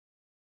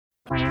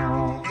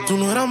Tú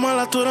no eras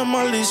mala, tú eras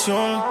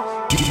maldición.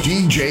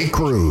 DJ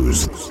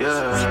Cruz.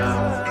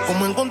 Yeah.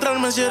 ¿Cómo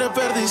encontrarme si eres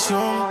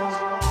perdición?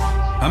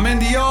 I'm in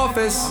the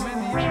office.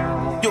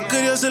 Yo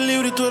quería ser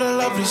libre y tú eras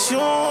la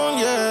prisión,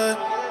 yeah.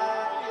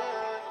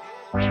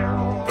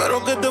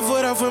 Pero que te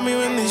fuera fue mi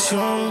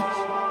bendición.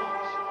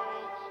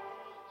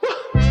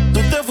 Tú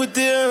te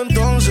fuiste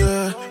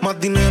entonces, más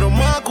dinero,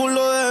 más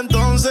culo de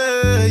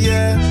entonces,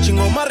 yeah.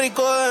 Chingo más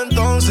rico de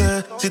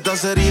entonces. Si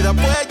estás herida,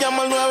 puedes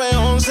llamar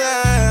 911,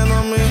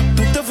 mami.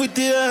 Tú te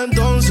fuiste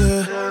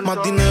entonces,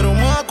 más dinero,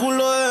 más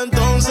culo de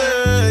entonces,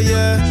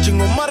 yeah.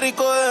 Chingo más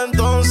rico de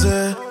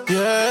entonces,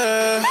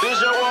 yeah.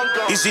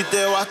 Y si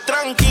te vas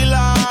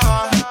tranquila,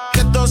 que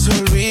esto se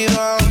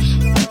olvida.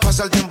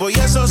 Pasa el tiempo y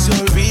eso se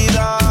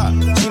olvida.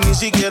 Si ni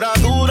siquiera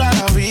dura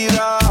la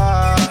vida,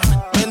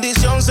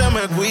 bendición se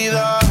me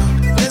cuida.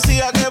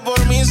 Decía que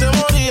por mí se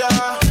moría,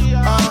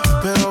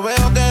 pero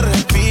veo que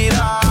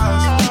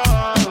respiras.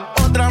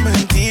 Otra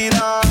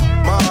mentira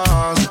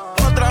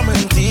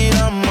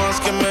más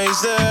que me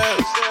dices.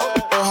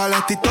 Ojalá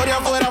esta historia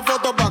fuera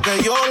foto pa'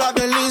 que yo la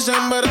deslice.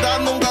 En verdad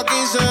nunca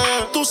quise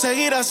tú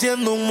seguirás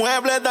siendo un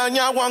mueble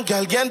dañado aunque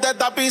alguien te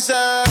tapice.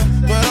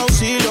 No era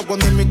auxilio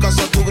cuando en mi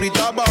casa tú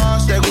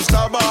gritabas. Te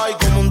gustaba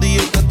y como un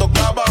día te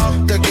tocaba.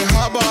 Te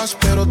quejabas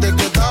pero te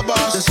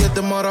quedabas. De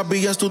 7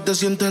 maravillas tú te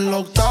sientes la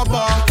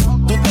octava.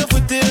 Tú te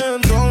fuiste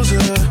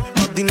entonces,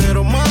 más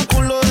dinero, más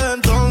culo de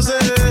entonces,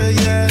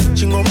 yeah.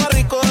 Chingo más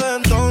rico de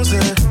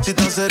entonces. Si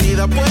estás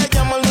herida puedes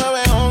llamar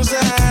 911,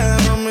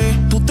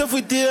 mami. Tú te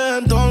fuiste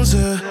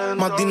entonces,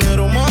 más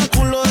dinero, más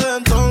culo de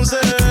entonces,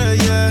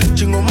 yeah.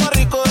 Chingo más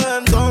rico de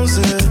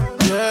entonces,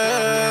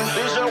 yeah.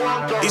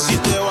 Y si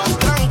te vas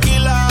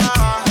tranquila,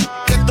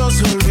 que esto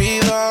se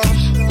olvida.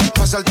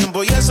 Pasa el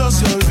tiempo y eso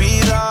se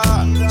olvida.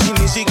 Si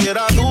ni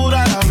siquiera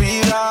dura la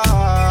vida,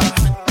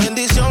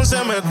 bendición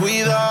se me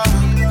cuida.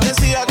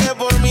 Decía que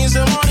por mí se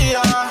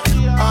moría,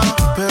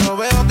 pero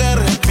veo que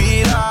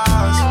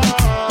respiras.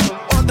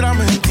 Otra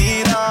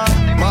mentira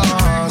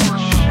más.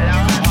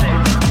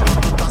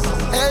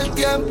 El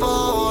tiempo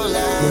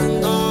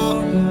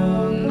volando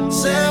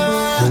se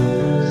va.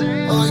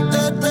 Hoy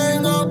te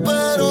tengo,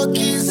 pero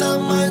quizás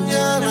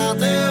mañana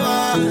te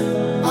va.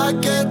 ¿A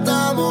qué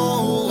estamos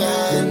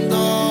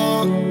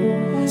jugando?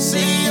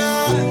 Si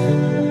ya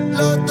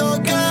los dos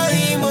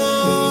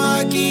caímos,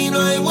 aquí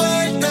no hay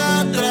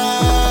vuelta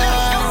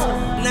atrás.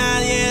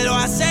 Nadie lo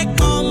hace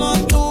como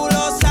tú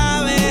lo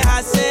sabes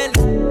hacer.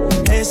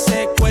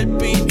 Ese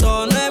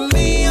cuerpito no es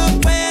mío,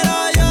 pero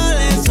yo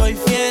le soy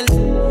fiel.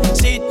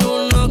 Si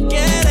tú no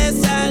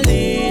quieres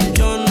salir,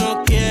 yo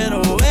no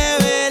quiero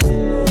beber.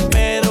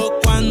 Pero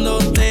cuando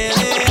te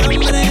dé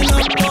hambre no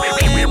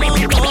podemos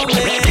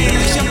comer.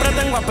 Siempre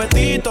tengo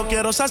apetito,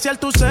 quiero saciar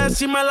tu sed.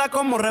 Si me la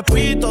como,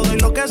 repito, doy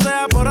lo que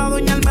sea por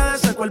adueñarme de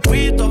ese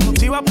cuerpito.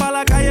 Si vas pa'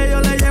 la calle, yo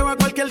le llevo a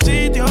cualquier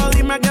sitio.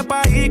 Dime qué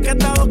país, qué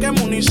estado, qué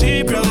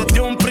municipio.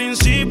 Desde un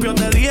principio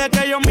te dije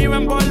que yo me iba a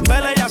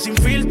envolver. Ella sin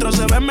filtro,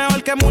 se ve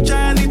mejor que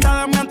muchas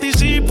editadas, me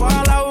anticipo.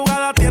 A la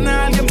jugada tiene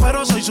alguien,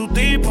 pero soy su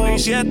tipo. Y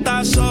si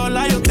estás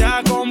sola, yo te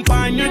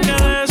acompaño. Y que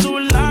de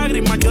sus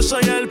lágrimas, yo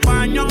soy el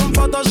paño. Con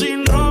fotos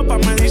sin ropa,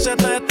 me dice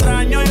te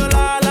extraño. Yo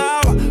la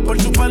alaba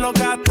por su pelo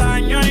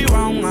castaño. Y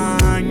va un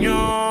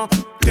año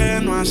que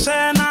no hace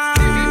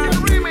nada.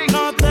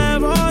 Nos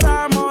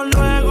devoramos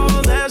luego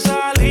de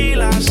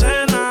salir a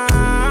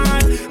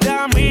cenar. De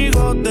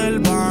amigos del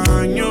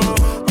baño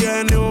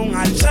tiene un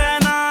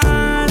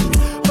arsenal,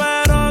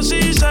 pero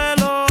si se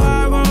lo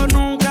hago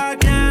nunca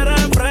quiere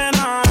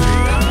frenar.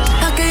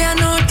 Aquella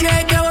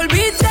noche que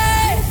volviste,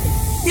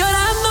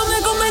 llorando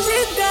me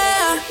convenciste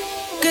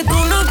que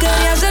tú no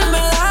querías hacerme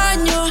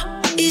daño.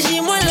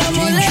 Hicimos el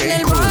amor en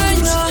el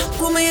baño.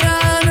 Tu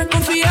mirada no es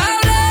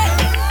confiable,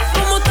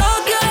 como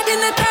Tokio es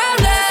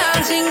inestable.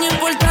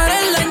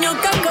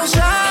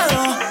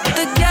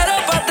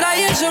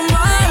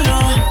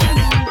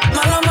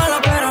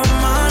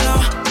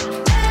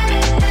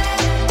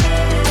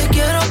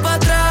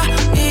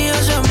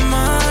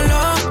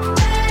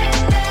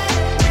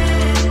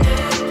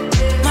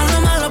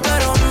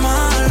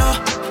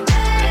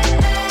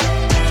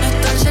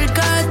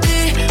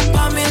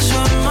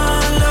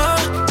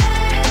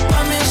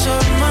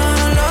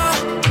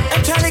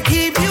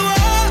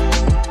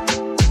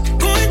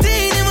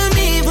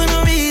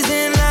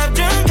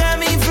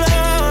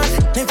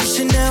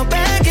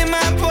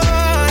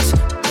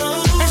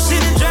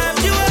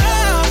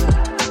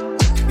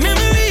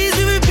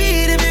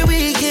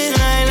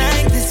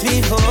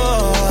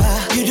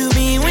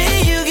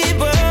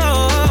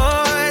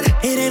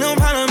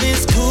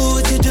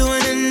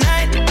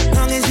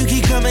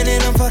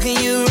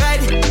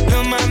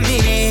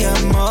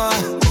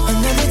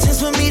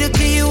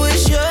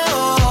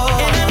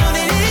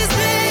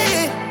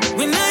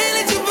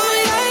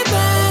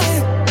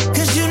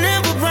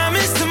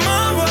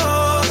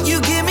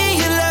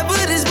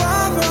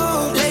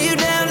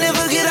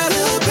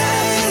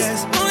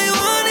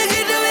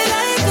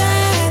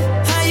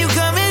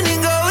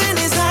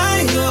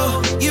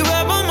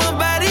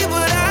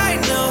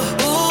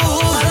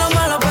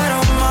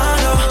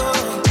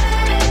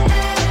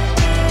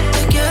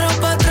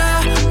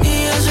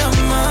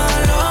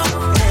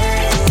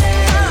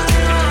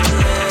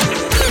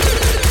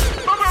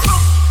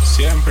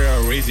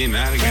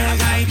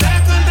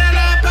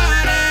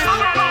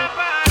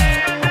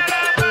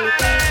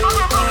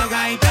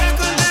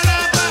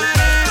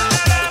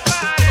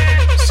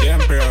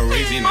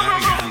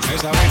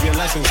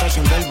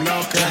 sensación del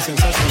bloque, la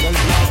sensación del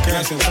bloque,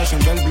 la sensación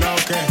del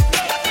bloque.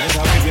 Esa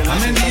baby es la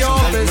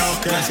sensación del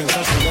bloque, la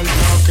sensación del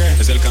bloque.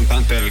 Es el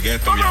cantante del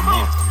gueto, mi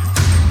amor.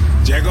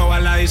 Llego a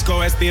la disco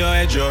vestido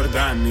de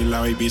Jordan y la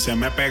baby se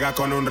me pega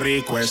con un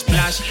rico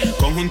splash.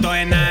 Conjunto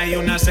de Nike y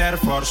una Air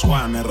Force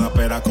One. Es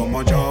rapera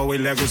como yo y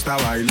le gusta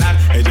bailar.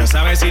 Ella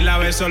sabe si la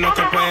beso lo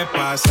que puede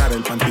pasar.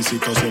 El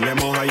panticito se le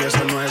moja y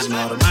eso no es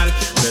normal.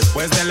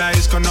 Después de la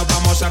disco nos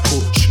vamos a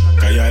Cuch.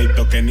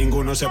 Calladito que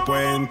ninguno se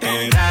puede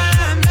enterar.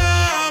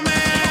 Dándome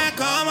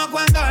como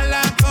cuando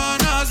la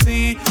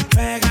conocí,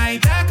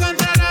 pegadita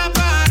contra la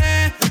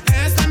pared.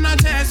 Esta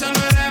noche solo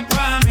eres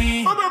pa'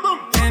 mí.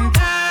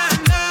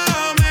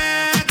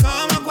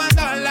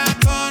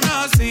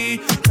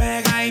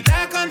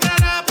 Pegadita contra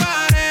la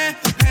pared,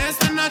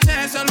 esta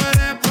noche solo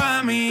eres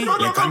pa' mí.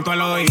 Le canto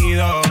al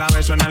oído, la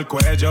beso en el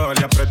cuello,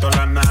 le aprieto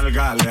la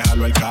nalga, le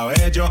jalo el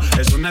cabello.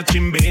 Es una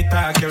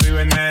chimbita que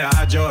vive en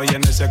Medallo y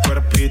en ese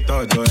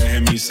cuerpito yo dejé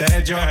mi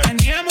sello.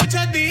 Tenía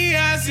muchos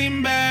días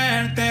sin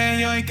verte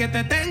y hoy que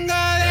te tengo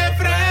de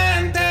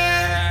frente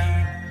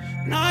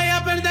no voy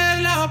a perder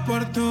la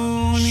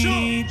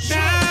oportunidad.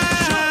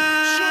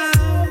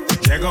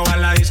 Llego a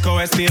la disco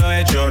vestido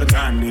de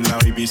Jordan y la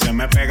baby se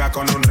me pega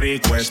con un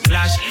rico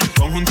splash.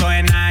 Conjunto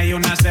de Nike y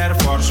una Air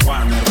Force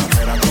One. Es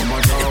rapera como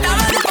yo.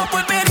 Estaba loco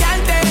por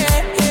pelearte,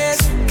 es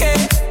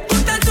que tu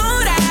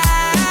estatura,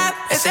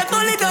 ese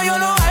culito yo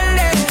lo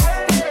vale.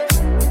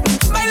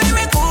 Baila y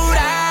me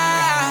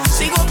cura,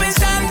 sigo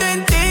pensando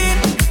en ti,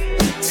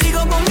 sigo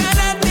con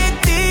ganas de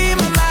ti,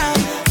 mamá.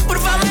 Por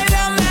favor,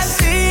 bailame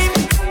así,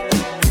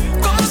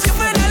 como si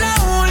fuera la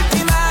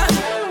última.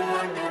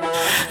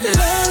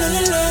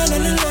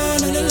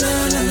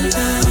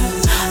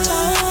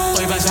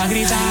 Hoy vas a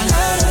gritar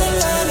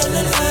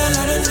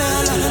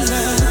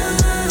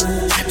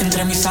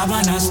entre mis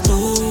sábanas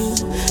tú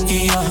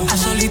y yo a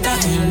solita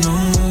en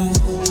nu.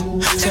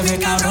 Se ve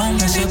cabrón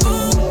ese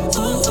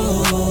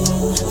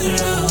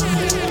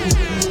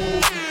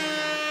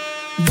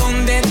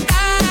 ¿Dónde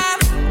está?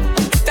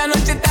 Esta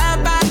noche está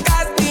pa'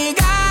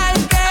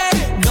 castigarte.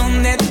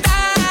 ¿Dónde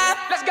está?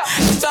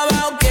 Esto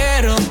abajo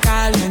quiero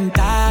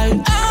calentar.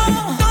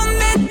 Oh,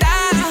 ¿dónde está?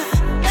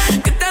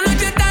 Esta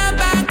noche está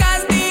pa'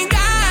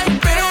 castigar.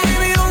 Pero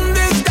baby,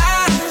 ¿dónde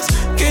estás?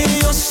 Que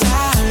yo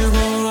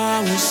salgo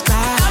a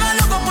buscar. Estaba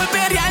loco por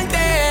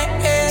perrearte.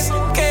 Es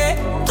que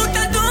tu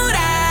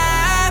estatura,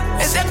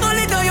 ese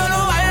culito yo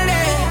lo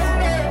vale.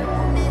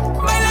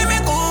 Baila y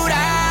me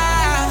cura.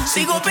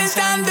 Sigo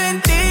pensando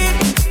en ti.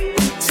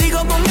 Sigo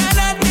con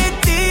ganas de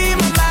ti,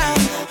 mamá.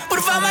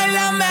 Por favor,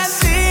 bailame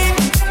así,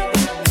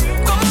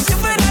 como si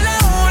fuera la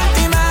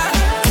última.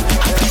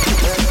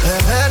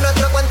 Bebé,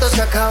 nuestro cuento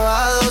se ha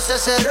acabado. Se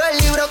cerró el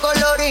libro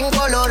colorín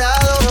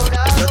colorado.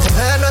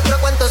 Bebé, nuestro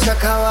cuento se ha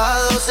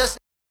acabado.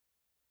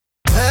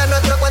 Bebé,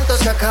 nuestro cuento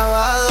se ha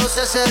acabado.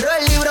 Se cerró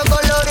el libro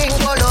colorín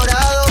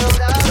colorado.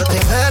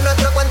 Bebé,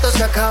 nuestro cuento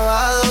se ha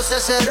acabado. Se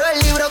cerró el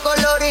libro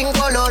colorín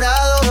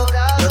colorado.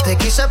 No te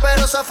quise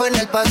pero eso fue en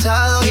el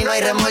pasado y no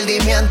hay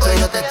remordimiento.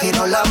 Yo te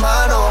tiro la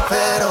mano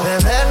pero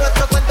bebé,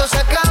 nuestro cuento se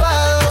ha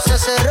acabado. Se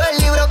cerró el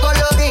libro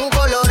colorín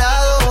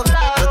colorado.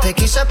 No te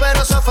quise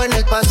pero eso fue en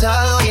el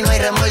pasado y no hay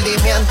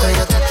remordimiento.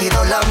 Yo te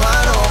tiro la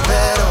mano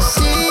pero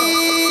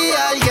si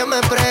alguien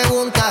me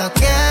pregunta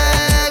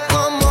qué,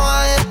 cómo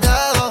has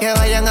estado, que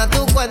vayan a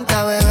tu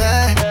cuenta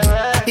bebé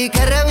y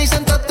que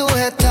revisen todos tus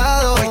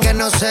estados, porque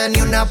no sé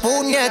ni una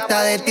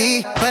puñeta de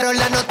ti, pero en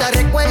la nota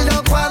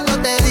recuerdo cuando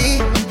te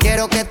di.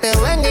 Quiero que te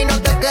venga y no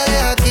te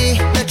quedes aquí.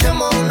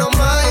 Echemos uno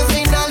más y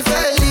final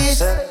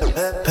feliz.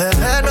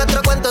 Bebé,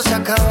 nuestro cuento se ha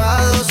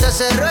acabado. Se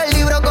cerró el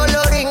libro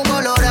colorín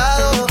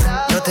colorado.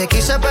 No te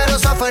quise pero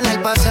eso fue en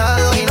el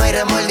pasado y no hay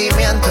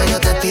remordimiento. Yo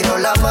te tiro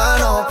la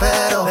mano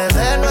pero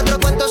bebé, nuestro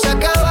cuento se ha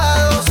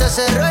acabado. Se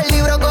cerró el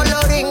libro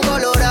colorín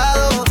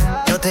colorado.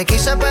 No te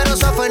quise pero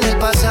eso fue en el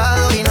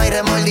pasado y no hay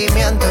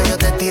remordimiento. Yo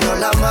te tiro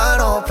la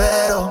mano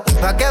pero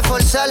 ¿pa' qué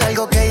forzar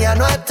algo que ya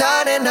no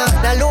está, nena?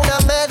 La luna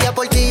media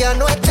por ti ya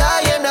no está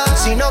llena.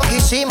 Si no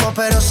quisimos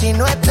pero si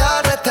no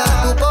está, no está.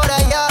 Tú por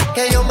allá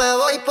que yo me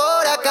voy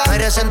por acá. No hay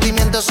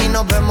resentimiento si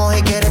nos vemos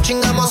y quieres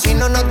chingamos. Si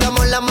no nos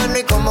damos la mano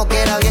y como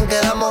quiera bien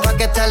quedamos. Va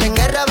que estar en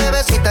guerra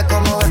bebecita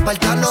como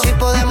espartanos. Si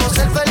podemos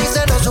ser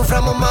felices no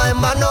suframos más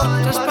en vano.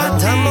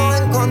 Estamos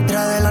en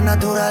contra de la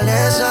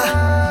naturaleza.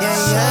 Yeah,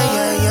 yeah,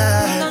 yeah,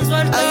 yeah.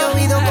 Ha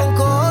llovido con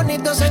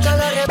conitos, se cae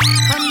la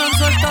Andan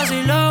sueltas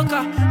y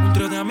locas, un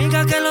trío de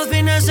amigas que los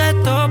fines se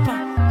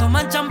topan.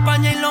 Toman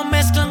champaña y lo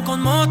mezclan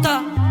con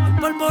mota. El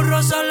polvo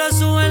rosa le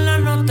sube la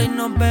nota y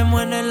nos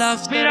vemos en el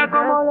after. Mira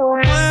cómo lo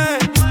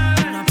es.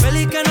 Una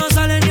peli que no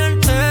sale ni en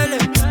tele.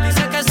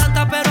 Dice que es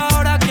santa pero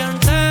ahora ¿quién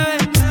te ve?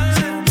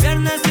 Si un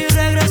viernes y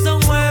regresa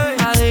un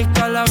jueves.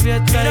 Adicta a la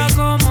fiesta. Mira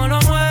cómo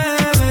lo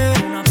mueve.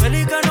 Una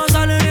peli que no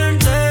sale ni en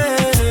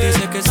tele.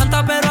 Dice que es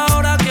santa pero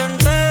ahora ¿quién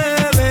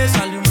te ve?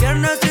 Sale un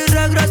viernes y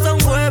regresa un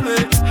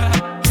jueves.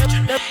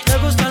 Te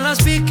gustan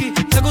las piqui,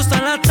 te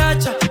gustan las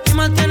tachas y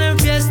mantienen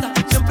fiesta,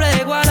 siempre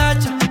de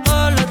guaracha.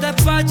 Todos los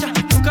despacha,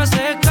 nunca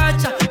se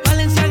cacha.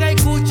 Valenciaga y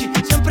Gucci,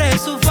 siempre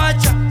es su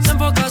facha. Se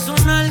enfoca su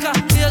nalga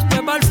y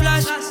después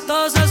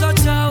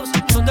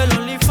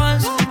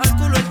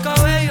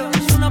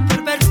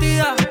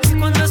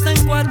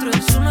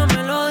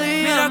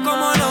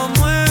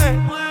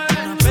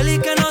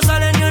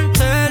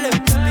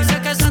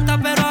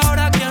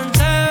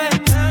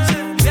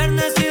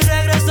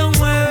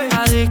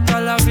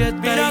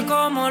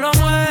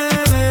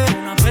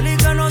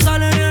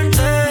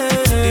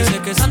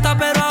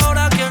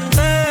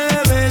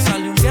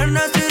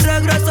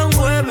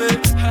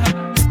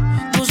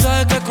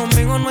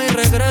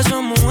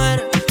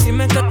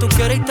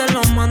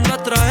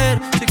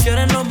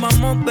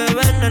vamos,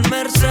 bebé, en el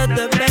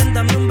Mercedes. Ven,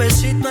 dame un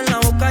besito en la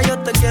boca, yo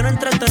te quiero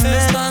entretener.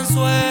 Están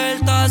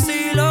sueltas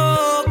y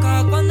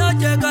locas cuando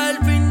llega el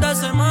fin de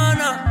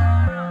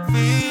semana.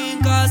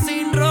 Finca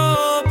sin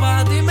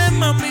ropa, dime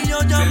mami, yo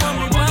llamo a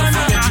mi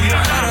pana.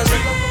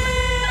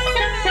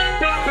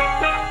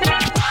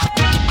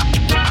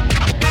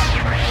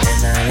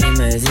 Nena,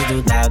 dime si tú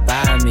estás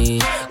pa' mí,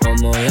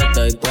 como yo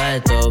estoy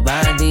puesto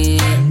pa' ti.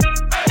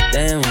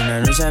 Tengo una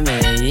noche a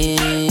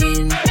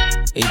Medellín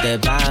y te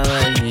pago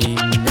el gym.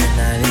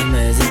 Nena,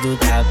 dime si tú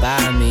estás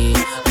pa' mí,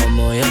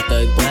 como yo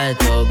estoy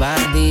puesto pa'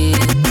 ti.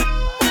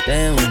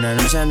 Tengo una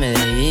noche a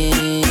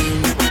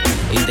Medellín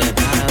y te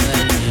pago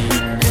el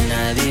gym.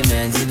 Nena,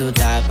 dime si tú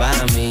estás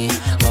pa' mí,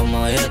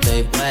 como yo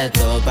estoy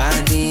puesto pa'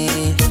 ti.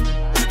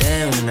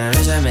 Tengo una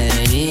noche a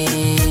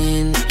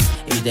Medellín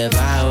y te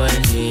pago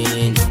el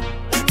gym.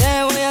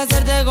 Te voy a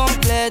hacerte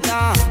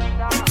completa.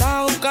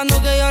 Estás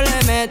buscando que yo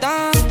le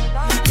meta.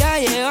 Ya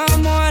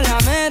llegamos a la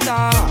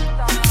meta.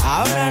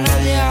 Ahora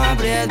nadie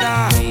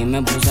aprieta. Y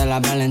me puse la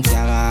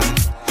Balenciaga.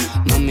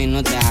 Mami,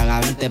 no te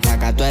hagas, vente pa'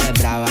 acá, tú eres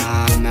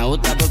brava. Me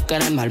gusta porque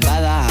eres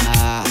malvada.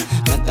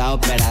 No estás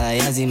operada y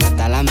así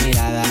mata la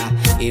mirada.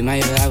 Y me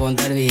ayuda a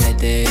contar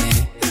billete.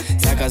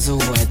 Saca su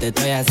juguete,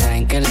 tú ya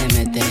saben que le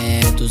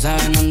mete. Tú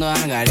sabes, no ando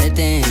al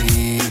garete.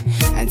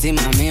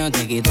 Encima mío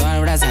te quito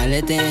el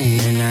brazalete.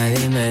 Nena,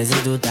 dime si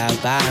tú estás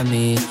pa'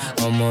 mí,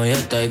 como yo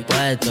estoy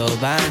puesto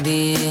pa'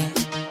 ti.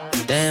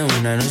 Tengo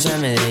una noche a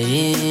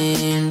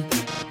Medellín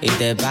y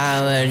te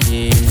pago el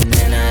gym.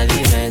 Nena,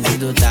 dime si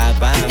tú estás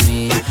pa'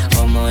 mí,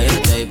 como yo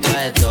estoy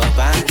puesto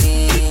pa'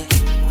 ti.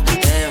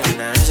 Tengo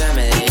una noche a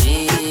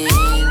Medellín.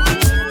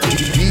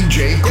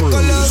 DJ Cruz.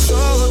 Con los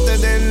ojos te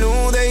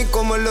desnude y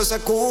como lo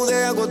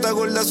sacude, a gota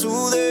gorda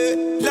sude.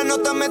 La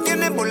nota me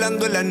tiene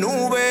volando en la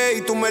nube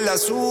y tú me la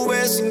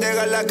subes sin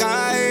dejarla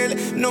caer.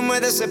 No me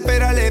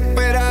desespera la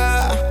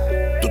espera.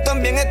 Tú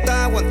también estás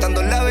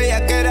aguantando la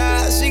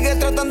bellaquera. Sigue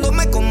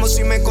tratándome como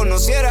si me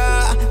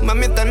conociera.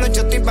 Mami, esta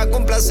noche estoy pa'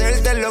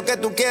 complacerte lo que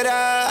tú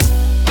quieras.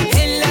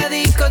 En la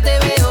disco te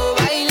veo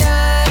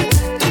bailar.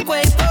 Tu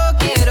cuerpo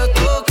quiero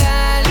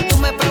tocar. Tú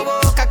me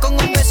provocas con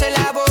un beso en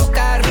la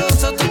boca.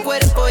 Rozo tu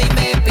cuerpo y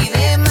me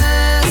pide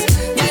más.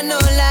 Ya no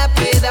la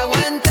puedo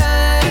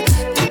aguantar.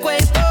 Tu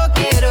cuerpo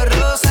quiero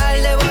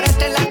rozar.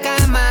 Devorarte en la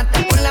cama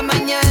hasta por la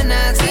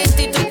mañana.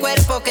 Sentí tu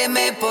cuerpo que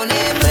me pone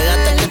mal.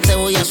 Pégate que te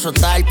voy a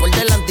soltar por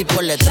delante y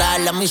por detrás.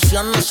 La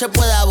misión no se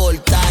puede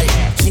abortar.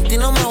 Sin ti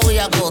no me voy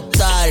a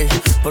acostar,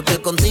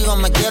 porque contigo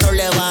me quiero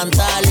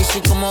levantar. Y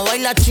si como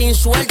baila chin,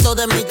 suelto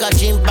de mi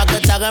cachín, pa' que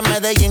te haga en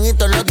Medellín y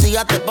todos los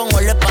días te pongo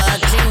el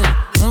espadachín.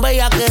 Un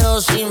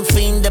bellaqueo sin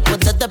fin, después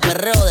de este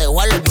perreo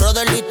dejo a los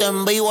brotherlitos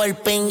en vivo el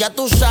pin. Ya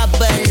tú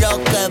sabes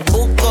lo que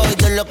busco y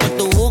de lo que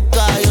tú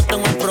buscas yo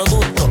tengo el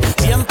producto.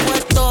 Bien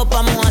puesto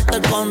pa' mojarte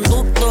el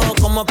conducto,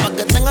 como pa'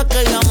 que tengas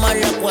que llamar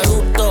el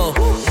acueducto.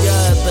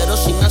 Yeah, pero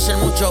sin hacer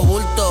mucho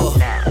bulto.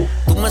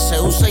 Tú me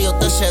seduces, yo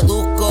te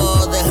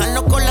seduzco.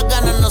 Dejarnos con las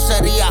ganas no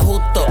sería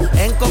justo.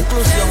 En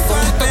conclusión, con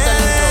esto te lo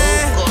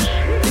introduzco.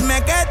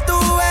 Dime que tú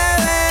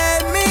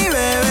bebes, mi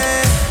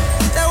bebé.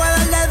 Te voy a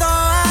dar de 2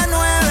 a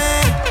 9.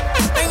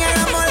 Ven,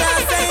 hagamos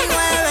las 6,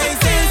 9 y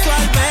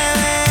sensual,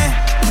 bebé.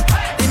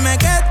 Dime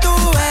que tú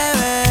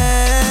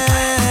bebes.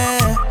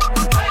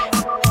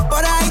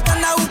 Por ahí te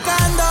anda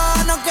buscando,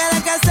 no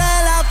quieres que se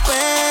la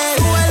pegue.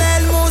 Tú eres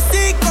el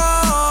músico,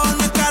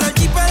 no es Karol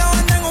G, pero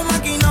anda en un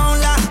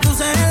maquinón. Las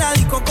luces en la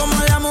disco como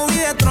la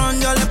movie de Tron.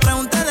 Yo le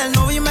pregunté del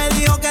novio y me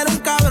dijo que era un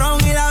cabrón.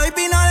 Y la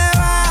baby no le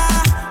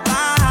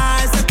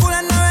baja. Ese culo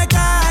es 9K,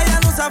 ya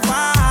no usa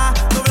faja.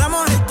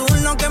 Doblamos el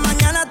turno que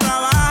mañana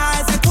trabaja.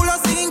 Ese culo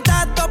sigue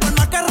intacto por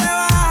más que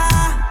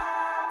rebaja.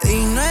 Y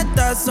no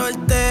está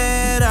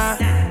soltera,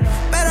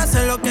 pero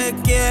hace lo que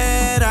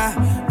quiera.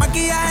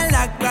 Maquillaje en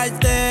la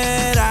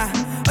cartera.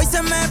 Hoy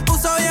se me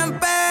puso bien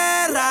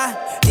perra.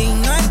 Y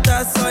no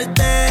está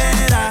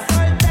soltera,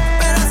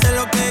 pero hace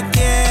lo que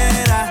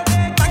quiera.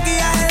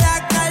 Maquillaje en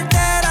la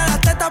cartera,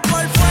 las tetas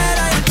por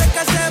fuera y antes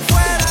que se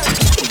fuera.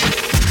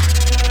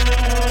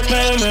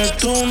 Me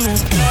meto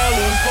unos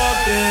tragos pa'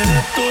 que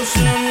esto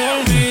se me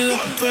olvide.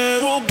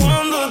 Pero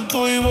cuando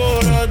estoy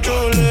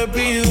borracho le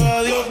pido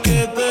a Dios que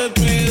te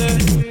cuide.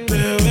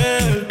 Bebé,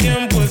 el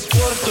tiempo es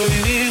corto y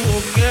digo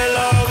que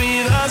la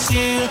vida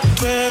sigue.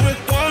 Pero es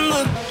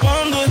cuando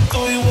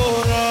estoy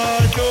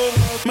borracho.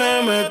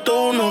 Me meto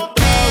unos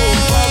tragos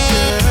pa'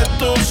 que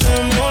esto se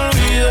me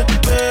olvide.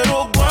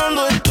 Pero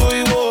cuando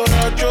estoy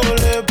borracho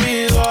le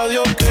pido a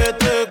Dios que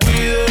te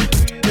cuide.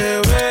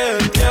 Bebé,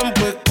 el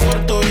tiempo es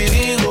corto y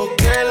digo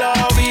que la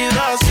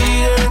vida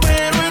sigue.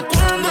 Pero es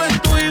cuando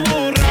estoy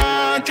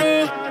borracho.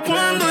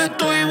 Cuando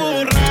estoy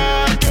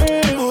borracho.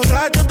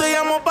 Borracho te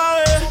llamo pa'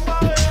 ver.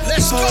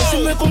 Let's go. A ver si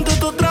me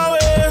contesto otra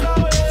vez.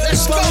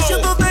 Let's go. A ver si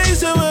esto te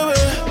dice bebé.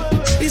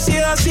 Y si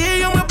es así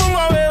yo me pongo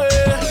a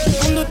beber.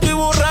 Cuando estoy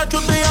borracho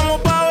te llamo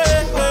pa'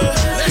 ver.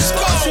 Let's go.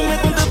 A ver si me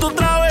contesto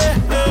otra vez.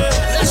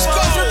 Let's go. A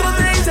ver si otro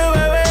te dice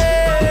bebé.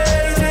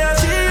 Y si es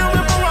así yo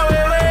me pongo a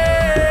beber.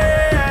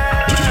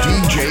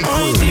 DJ Ay,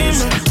 Cruz.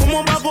 dime,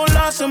 ¿cómo va con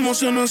las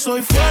emociones?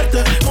 Soy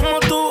fuerte como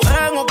tú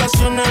en ocasiones.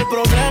 relaciones. El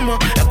problema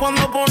es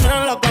cuando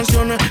ponen las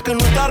canciones. Que en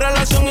nuestra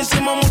relación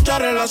hicimos muchas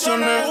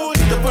relaciones.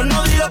 Después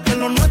no digas que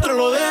lo nuestro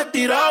lo dejes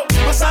tirado.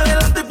 Más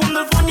adelante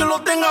cuando el foño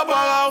lo tenga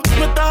apagado.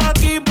 No estás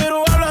aquí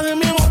pero hablas de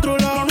mí en otro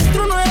lado. Lo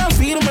nuestro no era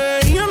firme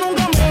y yo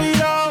nunca me he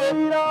virado.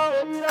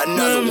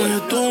 Me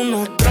meto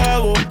unos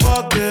tragos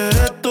pa' que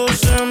esto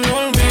se me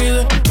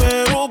olvide.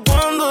 Pero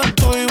cuando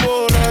estoy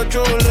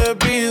borracho le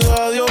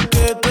pido a Dios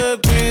que te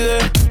cuide.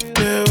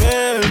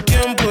 Bebé, el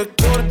tiempo es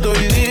corto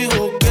y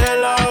digo que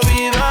la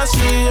vida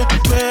sigue.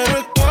 Pero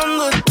es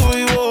cuando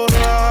estoy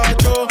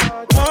borracho,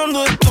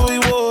 cuando estoy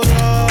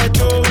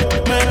borracho.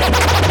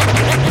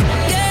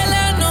 Que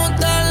la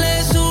nota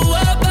le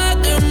suba pa'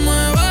 que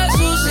mueva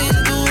su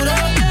cintura.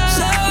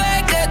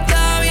 Sabe que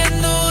está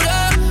bien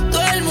dura,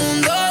 todo el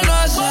mundo lo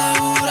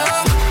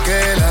asegura.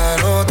 Que la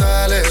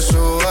nota le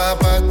suba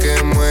pa'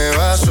 que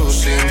mueva su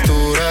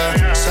cintura.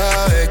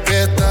 Sabe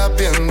que está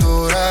bien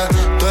dura,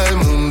 todo el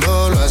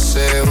mundo lo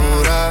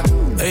asegura.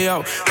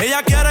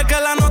 Ella quiere que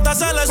la nota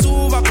se le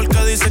suba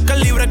porque dice que es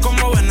libre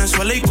como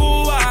Venezuela y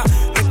Cuba.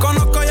 Te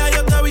conozco ya,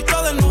 yo te he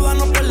visto desnuda.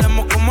 Nos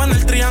perdemos como en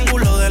el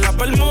triángulo de la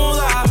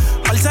Bermuda.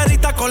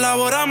 Parcerita,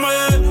 colabórame,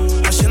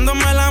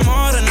 haciéndome el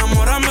amor,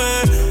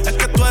 enamórame. Es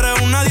que tú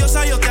eres una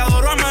diosa, yo te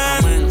adoro,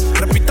 amén.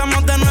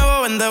 Repitamos de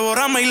nuevo, ven,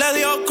 devórame. Y le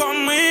dio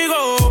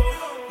conmigo,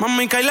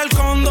 mami, caile el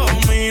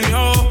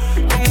condominio.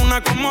 Con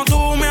una como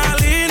tú me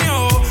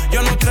alineo.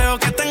 Yo no creo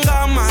que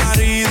tenga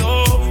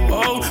marido,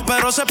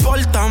 pero se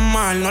porta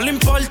mal, no le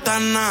importa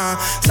nada.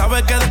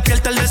 Sabe que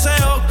despierta el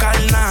deseo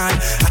carnal.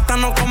 Hasta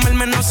no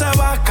comerme no se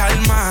va a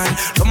calmar.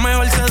 Lo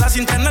mejor se da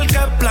sin tener que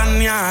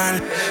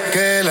planear.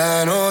 Que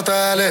la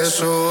nota le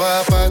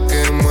suba pa'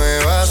 que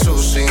mueva su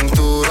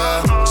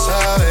cintura.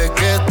 Sabe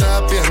que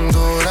está bien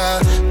dura,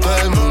 todo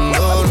el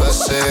mundo lo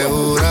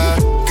asegura.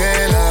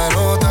 Que la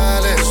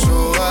nota le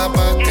suba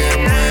pa' que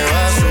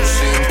mueva su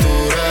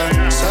cintura.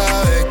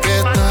 Sabe que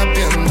está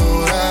bien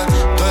dura,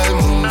 todo el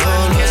mundo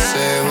lo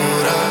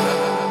asegura.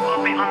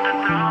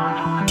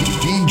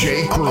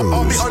 DJ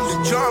Cruz.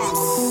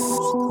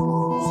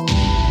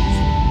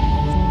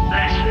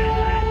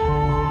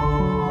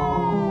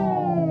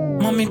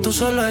 Mami, tú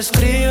solo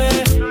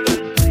escribes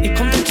y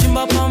ponte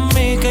chimba pa'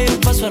 mí, que yo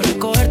paso a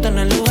recogerte en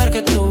el lugar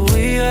que tú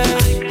vives.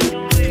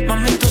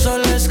 Mami, tú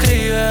solo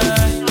escribes,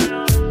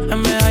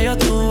 en medallo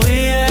tú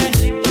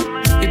vives.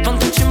 Y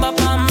ponte chimba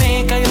pa'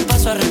 mí, que yo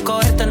paso a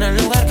recogerte en el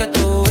lugar que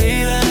tú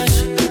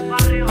vives,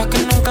 pa' que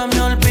nunca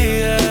me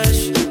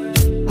olvides.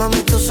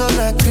 Mami, tú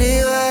solo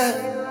escribes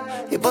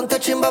y ponte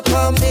chimba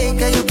pa' mí,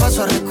 que yo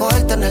paso a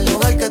recogerte en el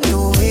lugar que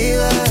tú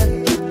vives.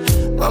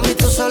 Mami,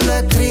 tú solo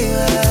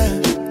escribes,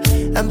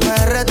 en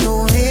PR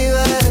tú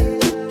vives.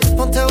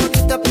 Ponte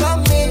bonita pa'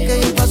 mí, que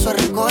yo paso a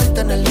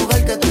recogerte en el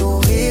lugar que tú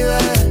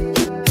vives,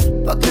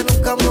 pa' que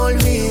nunca me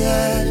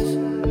olvides.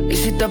 Y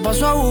si te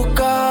paso a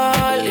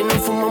buscar y nos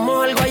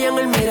fumamos algo allá en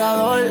el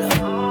mirador,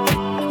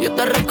 yo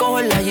te recojo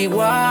en la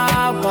yigua,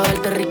 pa'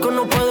 darte rico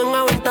no puedo en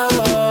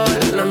aventador.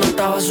 La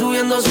nota va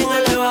subiendo sin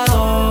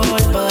elevador,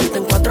 pa' darte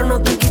en cuatro no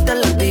te quites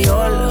la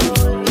tiola.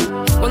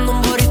 Cuando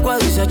un boricua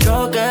dice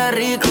choque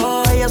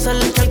rico, ella se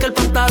le echa el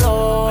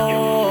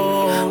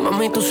pantalón.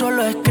 Mami, tú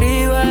solo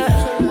escribes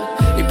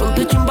y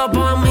ponte chimba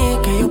pa' mí,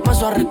 que yo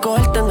paso a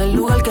recogerte en el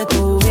lugar que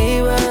tú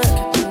vives,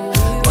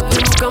 pa' que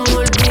nunca me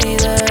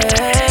olvides.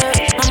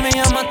 Mami,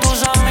 llama a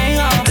tus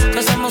amigas, que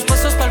hacemos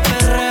pasos pa'l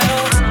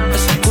perreo.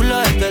 Ese culo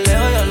desde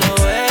lejos yo lo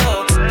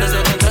veo.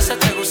 Desde que entraste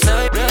te gusté,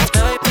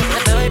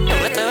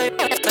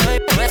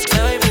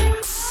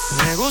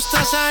 Me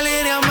gusta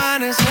salir y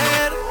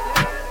amanecer,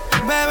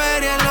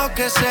 beber y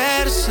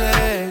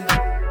enloquecerse.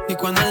 Y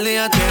cuando el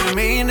día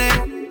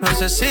termine, no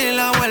sé si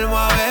la vuelvo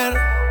a ver.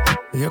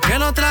 Yo que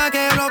no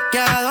traje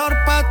bloqueador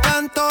pa'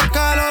 tanto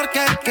calor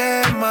que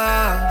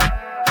quema.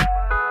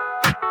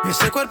 Y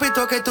ese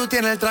cuerpito que tú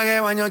tienes, el traje de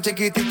baño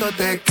chiquitito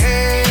te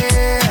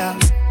queda.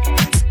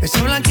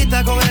 Esa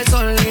blanquita con el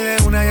sol y de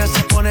una ya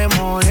se pone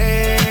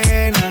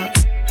morena.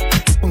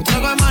 Un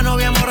trago de mano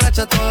bien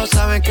borracha, todos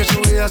saben que su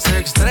vida es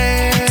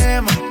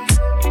extrema.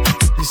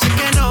 Dice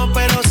que no,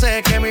 pero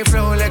sé que mi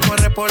flow le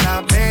corre por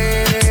la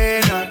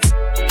pena.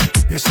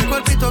 Y ese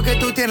cuerpito que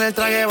tú tienes, el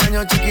traje de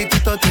baño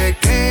chiquitito te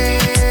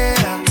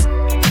queda.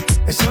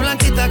 Esa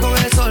blanquita con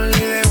el sol y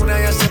de una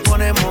ya se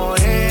pone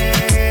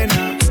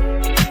morena.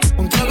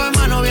 Un trago de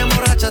mano bien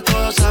borracha,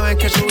 todos saben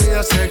que su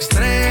vida es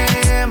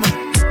extrema.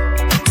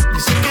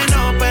 Dice que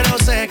no, pero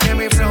sé que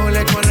mi flow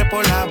le corre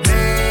por la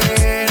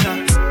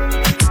pena.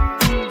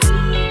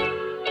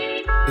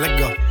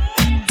 Let's go.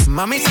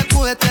 Mami,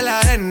 sacúdete la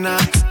arena,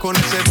 con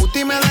ese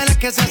booty me duele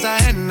que seas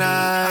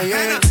ajena,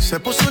 yeah. Se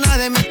puso una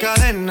de mis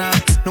cadenas,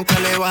 nunca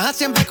le baja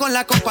siempre con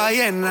la copa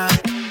llena.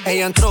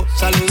 Ella entró,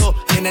 saludó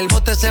y en el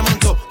bote se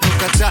montó.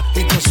 Nunca atrás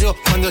y tosió,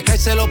 cuando el Sky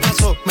se lo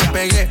pasó. Me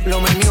pegué,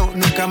 lo menió,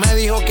 nunca me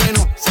dijo que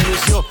no. Se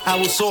lució,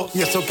 abusó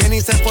y eso que ni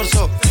se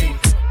esforzó.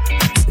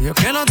 Yo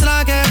que no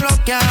traje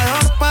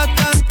bloqueador pa'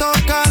 tanto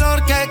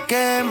calor que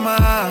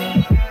quema.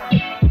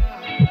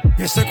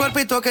 Y ese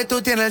cuerpito que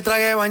tú tienes, el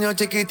traje de baño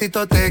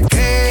chiquitito te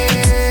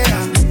queda.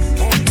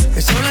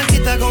 Eso la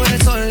quita con el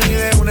sol y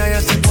de una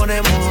ya se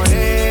pone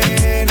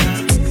morena.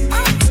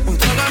 Un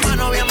trago de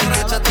mano bien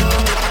borracha todo.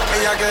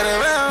 Ella quiere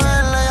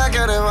beber, ella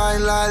quiere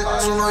bailar.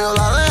 Su novio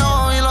la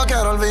dejó y lo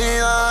quiere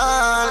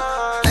olvidar.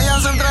 Ella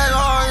se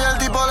entregó y el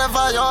tipo le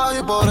falló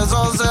y por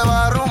eso se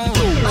va rumbo.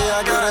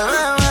 Ella quiere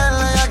beber,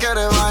 ella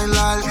quiere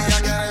bailar.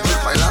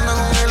 Bailando en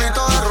un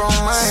hilito de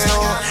Romeo.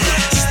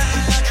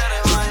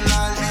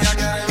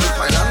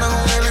 Bailando en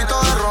un hilito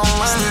de Romeo.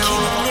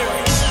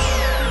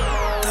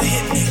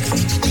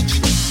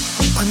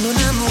 Cuando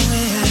una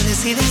mujer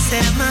decide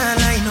ser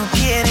mala y no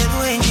quiere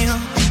dueño,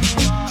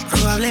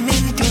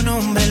 probablemente un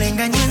hombre le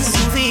engañó en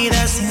su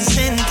vida sin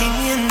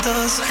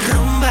sentimientos.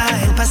 Rumba,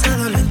 el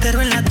pasado lo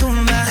enterró en la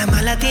tumba. La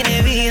mala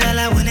tiene vida,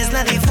 la buena es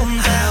la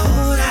difunta.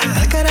 Ahora,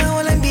 al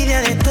carajo la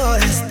envidia de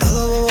todas.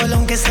 Todo bobo,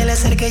 aunque se le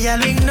acerque ya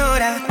lo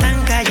ignora.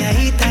 Tan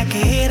calladita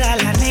que era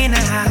la nena,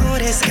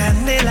 ahora es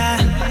candela.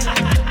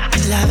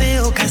 La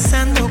veo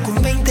cazando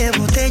con 20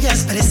 botellas,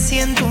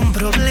 presiento un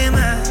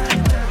problema.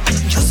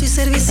 Yo soy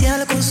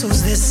servicial con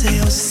sus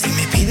deseos. Si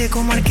me pide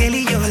como aquel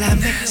y yo la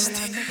meo.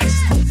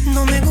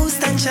 No me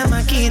gustan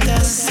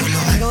chamaquitas, solo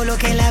hago lo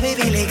que la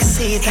baby le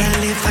excita.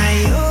 Le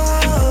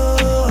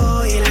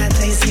falló y la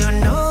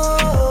traicionó.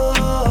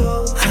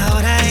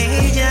 Ahora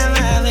ella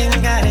va a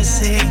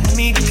vengarse en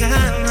mi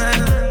cama.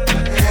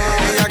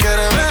 Ella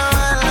quiere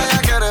beber, ella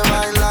quiere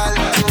bailar.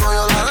 Su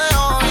novio la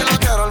dejó y lo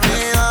quiere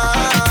olvidar.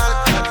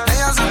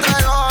 Ella se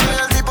entregó y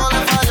el tipo le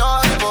falló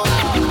y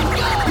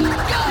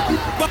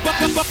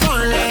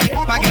Ponle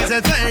pa' que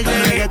se suelte,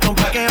 reggaetón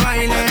pa' que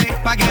baile,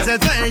 pa' que se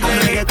suelte,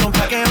 reggaetón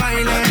pa' que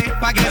baile,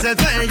 pa' que se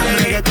suelte,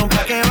 reggaetón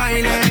pa' que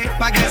baile,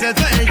 pa' que se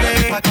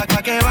suelte, pa'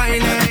 que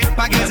baile,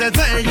 pa' que se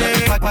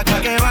suelte, pa'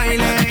 que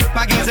baile,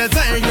 pa' que se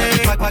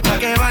suelte, pa'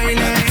 que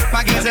baile,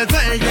 pa' que se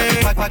suelte,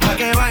 pa'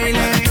 que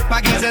baile,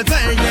 pa' que se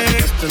suelte.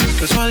 Esto no es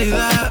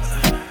casualidad,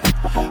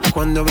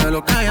 cuando veo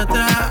lo que hay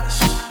atrás.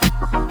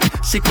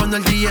 Si cuando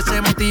el DJ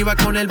se motiva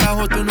con el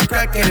bajo, tú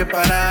nunca quieres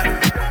parar.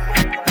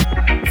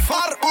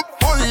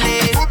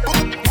 Ponle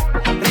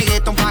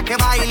reggaetón pa' que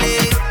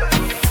baile,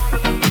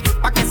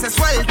 pa' que se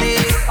suelte.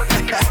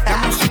 La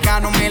música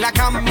no me la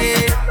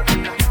cambie.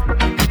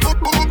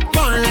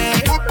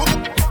 Ponle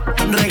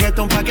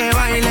reggaetón pa' que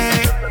baile,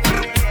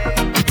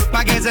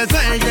 pa' que se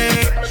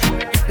suelte.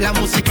 La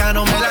música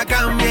no me la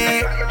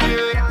cambie.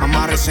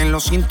 Amárrense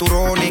los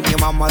cinturones que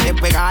vamos a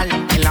despegar.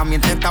 El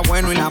ambiente está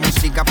bueno y la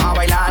música pa'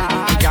 bailar.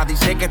 Ella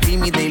dice que es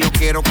tímida y lo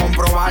quiero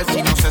comprobar.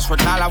 Si no se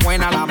suelta la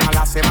buena, la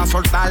mala se va a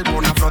soltar.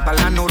 Pon a flotar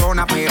las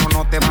neuronas, pero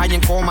no te vayas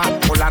en coma.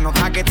 Por la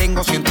nota que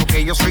tengo siento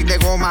que yo soy de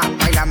goma.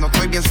 Bailando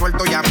estoy bien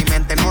suelto, ya mi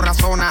mente no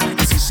razona.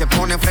 Y si se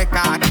pone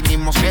fresca, aquí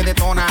mismo se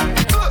detona.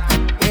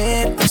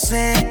 Esto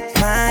se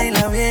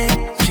baila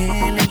bien,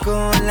 chile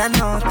con la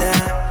nota.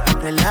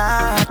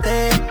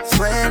 Relájate,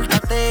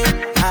 suéltate,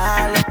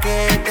 a lo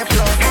que te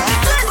explota.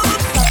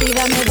 Papi,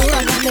 dame duro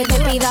que te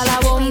pida la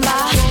bomba.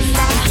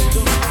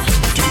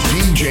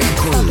 DJ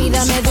Cruz. Papi,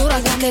 dame duro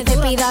que te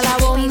pida la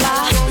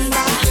bomba.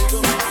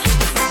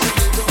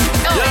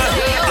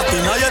 Yeah. A ti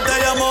nadie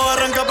te llamó,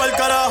 arranca pa'l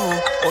carajo.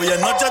 Hoy es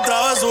noche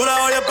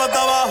travesura, hoy es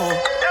pata abajo.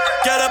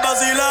 Quieres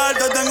vacilar,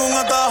 te tengo un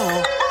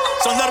atajo.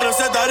 Son de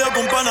recetario que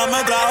un pana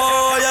me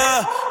trajo,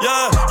 yeah,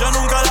 yeah. Yo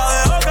nunca la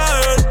dejo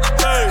caer,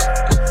 hey.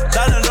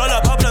 Dale en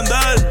rola pa'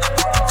 aprender.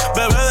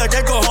 Bebé, ¿de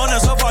qué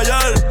cojones eso fue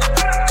ayer?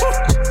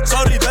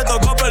 Sorry, te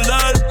tocó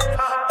perder.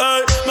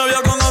 Ey, me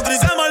vio con otro y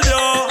se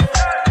mordió.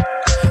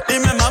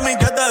 Dime, mami,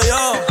 ¿qué te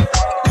dio?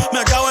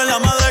 Me cago en la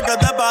madre que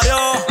te parió.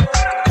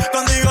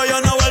 Contigo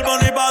yo no vuelvo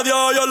ni pa'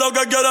 Dios. Yo lo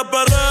que quiero es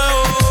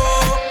perreo.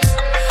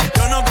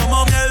 Yo no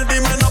como miel,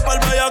 dime no pa'l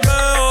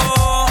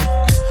bellaqueo.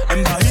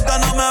 En bajita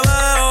no me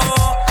veo.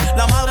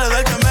 La madre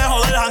del que me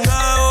jode el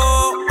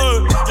jangueo.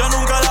 Yo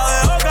nunca la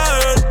dejo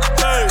caer.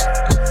 Ey,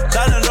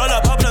 dale en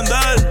rola pa'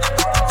 aprender.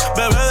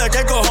 Bebé, ¿de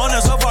qué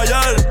cojones eso fue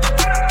ayer?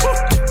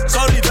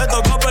 Sorry, te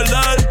tocó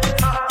perder.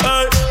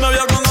 Ey, me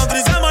vio con otro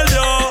y se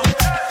mordió.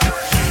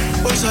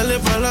 Hoy sale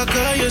pa' la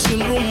calle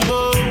sin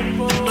rumbo.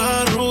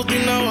 La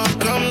rutina va a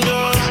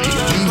cambiar.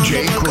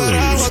 DJ Mando pa'l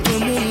carajo a Cruz. todo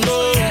el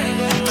mundo.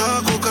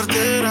 Taco,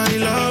 cartera y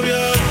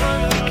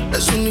labial.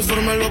 Ese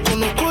uniforme lo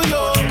conozco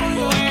yo.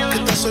 Que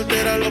está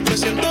soltera lo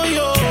presento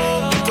yo.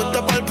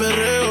 Puesta pa'l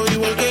perreo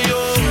igual que yo.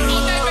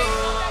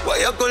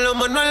 Guaya con la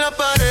mano en la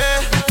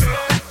pared.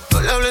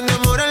 No le hablen de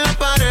amor en la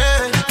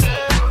pared.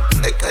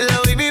 Es que la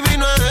baby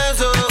vino a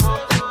eso.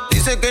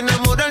 Dice que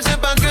enamorarse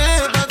pa' qué,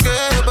 pa'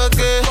 qué, pa'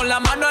 qué. Con la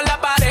mano en la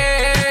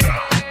pared,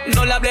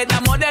 no le hablé de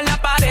amor en la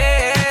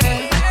pared.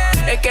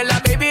 Es que la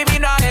baby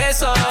vino a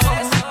eso.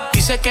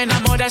 Dice que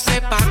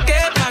enamorarse pa' qué,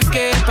 pa'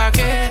 qué, pa'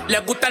 qué. Le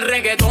gusta el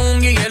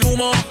reggaetón y el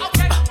humo.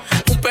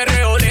 Un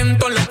perreo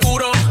lento en lo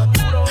oscuro.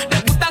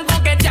 Le gustan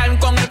coquetear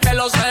con el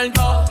pelo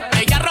suelto.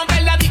 Ella rompe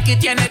la disc y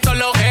tiene todos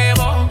los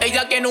jevos.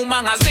 Ella tiene un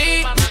man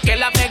así, que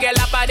la pegue en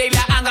la pared y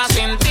la haga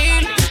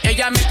sentir.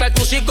 Ella mezcla el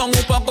tushi con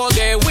un poco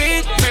de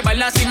weed. Me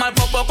baila encima el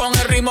popo con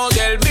el ritmo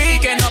del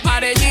beat. Que no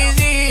pare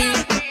Yeezy.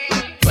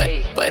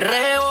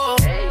 Perreo,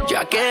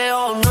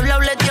 yaqueo. No le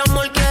hables de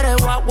amor, quiere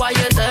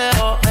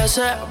guaguayeteo.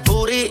 Ese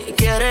booty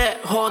quiere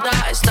joda.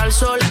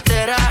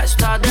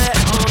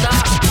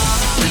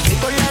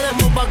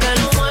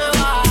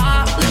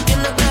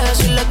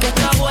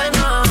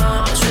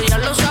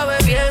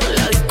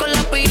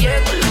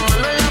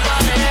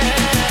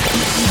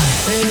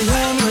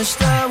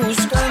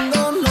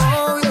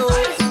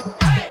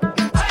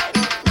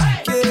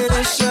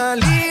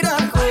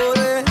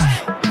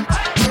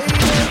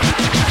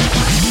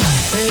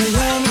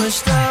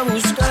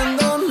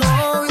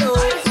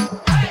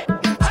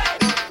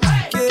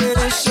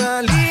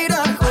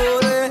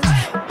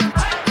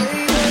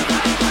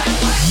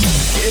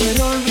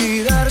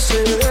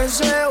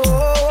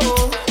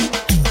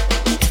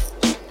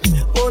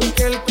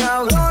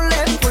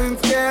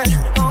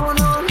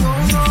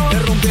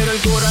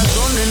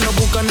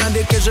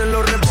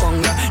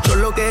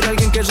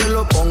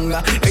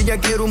 Ella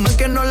quiere un man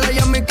que no la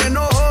llame y que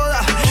no joda,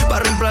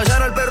 para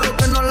reemplazar al perro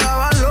que no la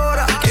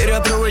valora. Quiere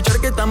aprovechar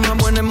que está más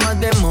buena y más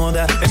de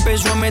moda.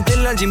 Empezó a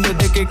meterla al gym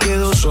desde que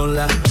quedó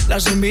sola.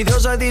 Las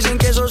envidiosas dicen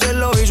que eso se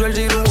lo hizo el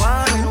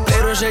cirujano,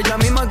 pero es ella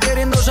misma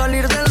queriendo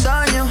salir del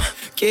daño.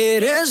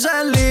 Quiere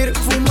salir,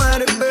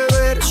 fumar,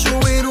 beber,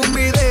 subir un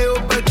video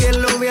pa' que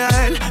lo vea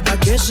él, pa'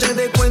 que se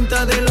dé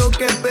cuenta de lo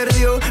que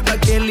perdió, pa'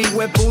 que el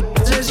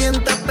hijueputa se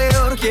sienta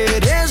peor.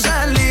 Quiere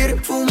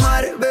salir,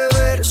 fumar,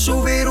 beber,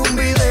 subir un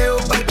video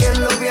pa' que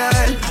lo vea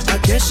él, pa'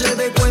 que se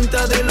dé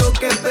cuenta de lo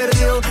que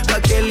perdió, pa'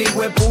 que el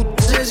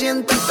hijueputa se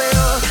sienta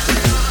peor.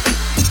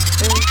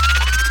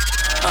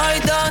 Hay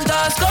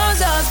tantas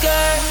cosas que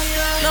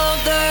no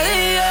te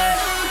dije,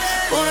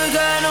 ¿por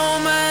qué no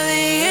me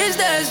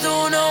dijiste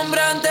tu nombre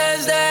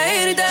antes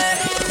de irte?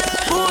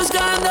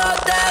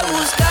 Buscándote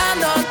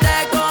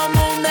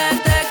como un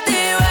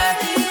detective,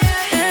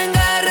 en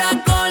guerra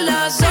con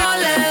la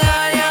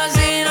soledad y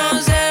así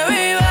no se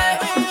vive.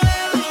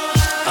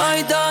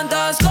 Hay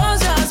tantas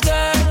cosas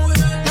que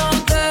no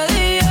te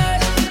dije,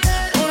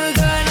 ¿por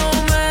qué no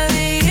me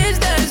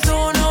dijiste tu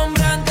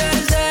nombre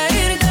antes de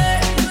irte?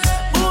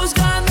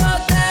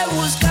 Buscándote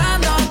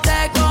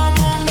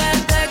como un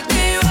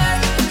detective,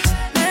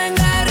 en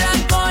guerra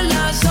con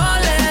la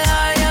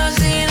soledad y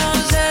así no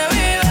se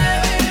vive.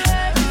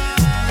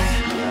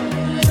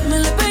 Me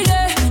le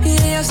pegué y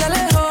ella se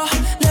alejó,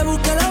 le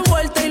busqué la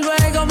vuelta y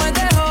luego me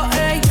dejó.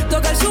 Ey,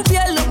 tocar su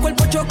piel, los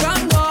cuerpos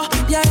chocando,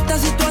 ya esta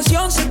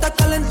situación se está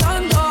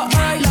calentando.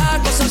 Ey, la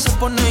cosa se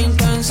pone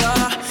intensa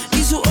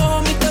y su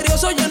ojo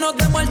misterioso lleno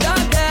de maldades.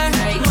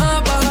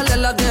 Más bajarle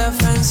la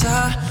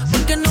defensa,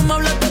 porque no me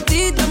hablas de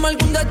ti, dame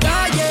algún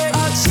detalle.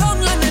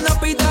 Acción, la nena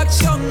pide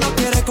acción, no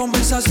quiere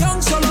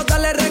conversación, solo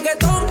dale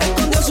reggaetón.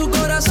 Escondió su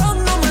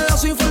corazón, no me da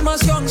su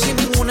información, sin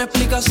ninguna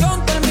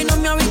explicación terminó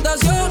en mi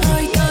habitación.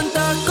 Hay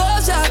tantas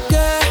cosas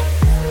que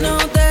no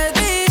te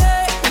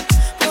dije,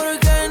 ¿por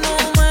qué no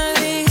me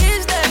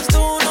dijiste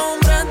tu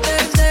nombre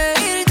antes de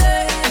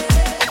irte?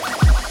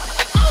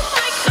 Oh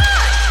my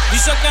God.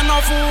 Dice que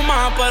no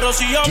fuma, pero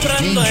si yo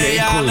prendo,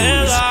 ella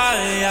le da.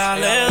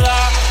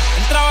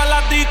 Entraba a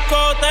la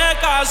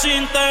discoteca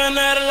sin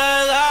tenerle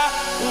edad.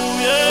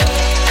 Yeah.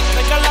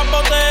 Deja las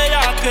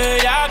botellas que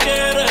ella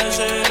quiere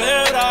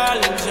celebrar.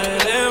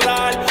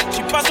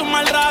 Si pasa un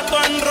mal rato,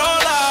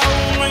 enrola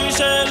uno y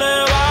se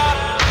le va.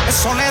 Es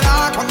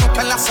soledad, cuando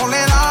está en la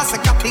soledad se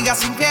castiga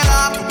sin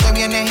piedad. Tú te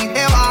vienes y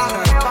te vas.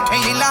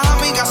 Ella y las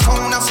amigas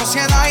son una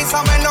sociedad y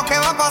saben lo que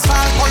va a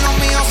pasar con los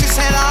míos si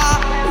se da.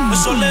 Es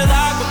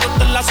soledad, cuando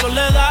está en la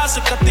soledad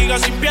se castiga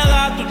sin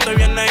piedad. Tú te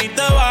vienes y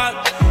te vas.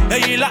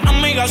 Ella y las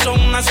amigas son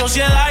una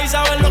sociedad y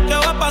saben lo que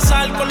va a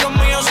pasar con los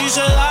míos si se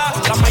da.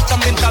 La maíz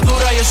también está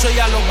dura y eso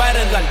ya lo va a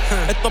heredar.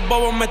 Estos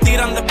bobos me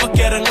tiran, después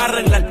quieren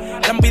arreglar.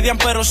 La envidian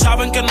pero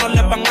saben que no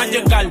les van a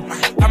llegar.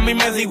 A mí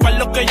me da igual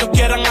lo que ellos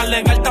quieran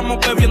alegar. Estamos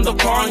bebiendo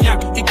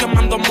coñac y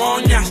quemando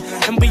moñas.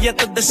 En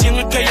billetes de 100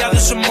 es que ella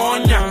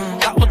desemoña.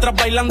 Las otras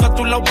bailando a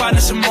tu lado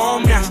parecen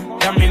momias.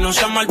 Y a mí no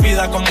se me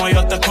olvida como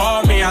yo te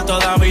comía.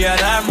 Todavía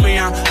eres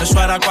mía.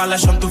 Eso era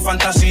cuáles son tus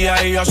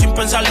fantasías. Y yo sin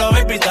pensarlo,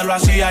 baby, te lo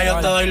hacía. Yo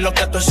te doy lo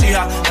que tú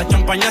exijas. La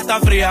champaña está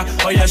fría.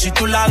 Oye, si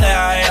tú la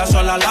dejas, ella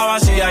sola la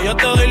vacía. Yo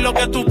te doy lo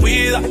que tú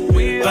pidas,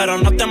 pero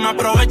no te me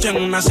aproveches.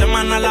 En una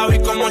semana la vi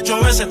como 8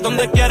 veces.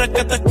 ¿Dónde quieres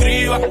que te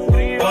escriba?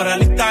 Por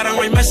el Instagram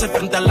hay meses.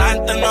 Frente a la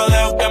gente no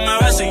dejo que me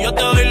beses. Yo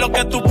te doy lo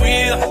que tú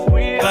pidas,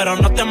 pero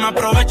no te me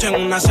aproveches. En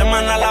una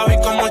semana la vi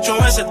como 8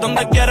 veces.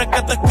 ¿Dónde quieres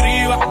que te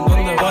escriba?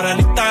 Por el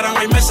Instagram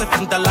hay meses.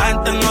 Frente a la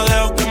gente no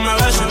dejo que me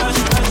beses.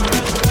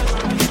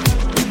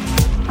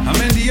 I'm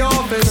in the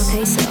office.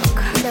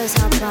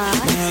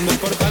 Ando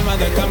por Palmas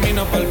de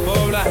camino pa'l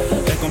Pobla.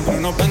 Le compré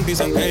unos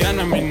panties aunque ya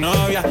no es mi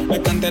novia.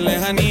 Le canté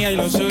lejanía y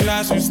lo subí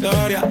a su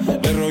historia.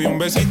 Le robé un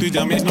besito y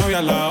ya mi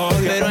exnovia la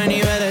odia. Pero hay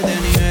niveles de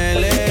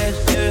niveles,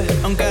 yeah.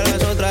 Aunque a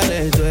las otras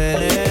les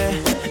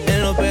duele.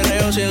 En los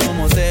perreos y en los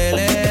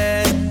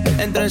moteles,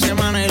 entre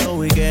semana y los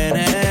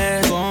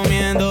weekends,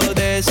 comiendo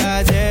de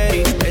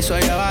sachet. Eso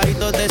allá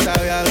abajito te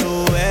sabe a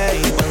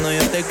blueberry. Cuando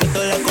yo te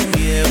quito la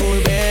combi de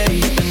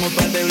Burberry. Tengo un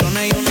par de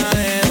blones y una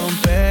de Don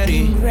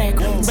Perry.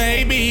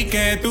 Baby,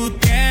 que tú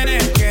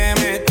tienes que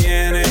me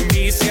tienes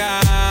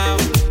viciado.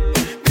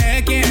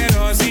 Te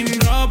quiero sin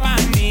ropa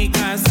ni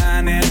casa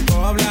en el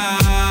poblado.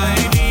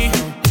 Baby,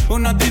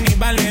 uno tenis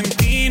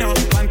Valentino,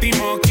 panty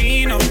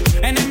moquino.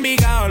 En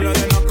Envigado los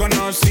dos nos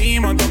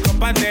conocimos. 2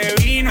 copas de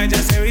vino,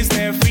 ella se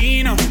viste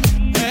fino.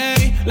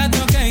 Hey, la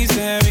toqué y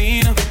se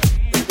vino.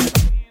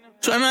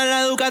 Suena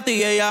la Ducati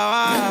y ella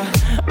baja.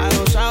 A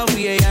los South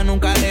y ella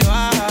nunca le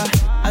baja.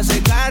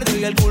 Hace cardio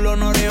y el culo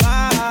no le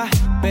baja.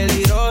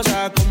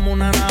 Peligrosa como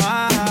una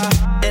navaja.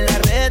 En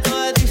las redes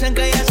todas dicen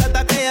que ella se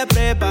ataca y ella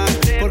prepa.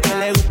 Porque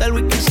le gusta el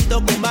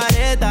whiskycito con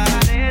vareta.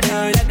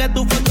 Mira que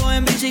tu foto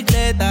en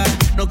bicicleta.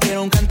 No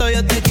quiero un canto,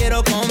 yo te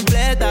quiero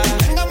completa.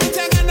 Tengo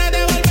muchas ganas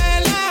de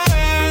volverla a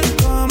ver,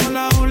 como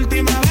la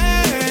última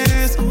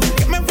vez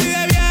que me fui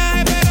de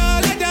viaje pero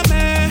la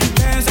llamé.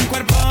 De ese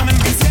cuerpo me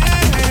envicié.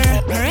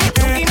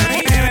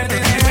 Imaginé verte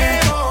de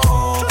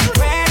nuevo.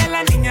 Tú eres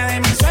la niña de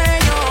mis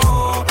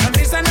sueños.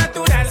 Sonrisa natural.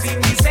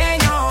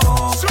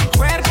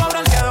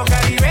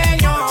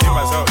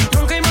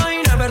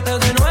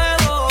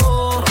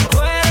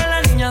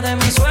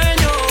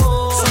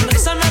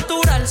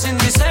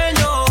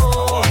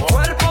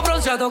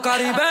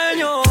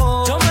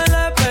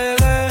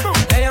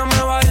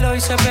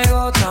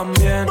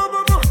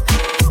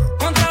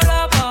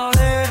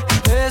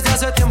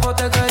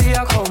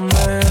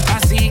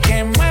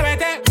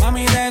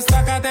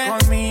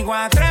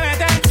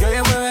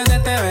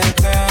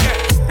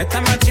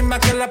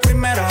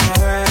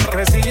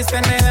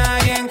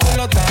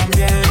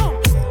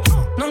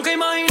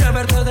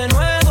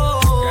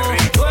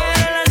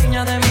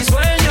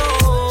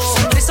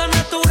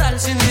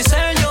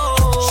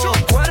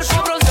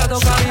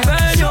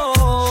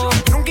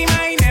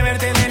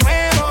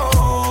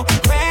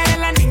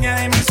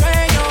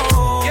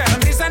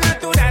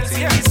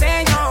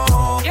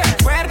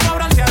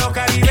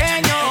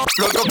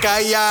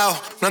 callado,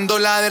 no ando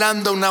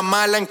ladrando, una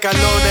mala en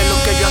calor es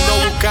lo que yo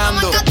ando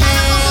buscando.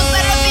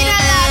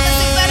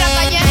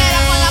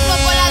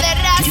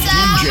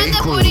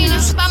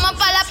 Vamos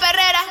pa' la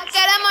perrera,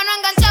 quedémonos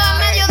enganchados en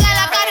medio de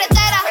la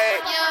carretera.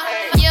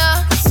 Yo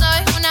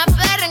soy una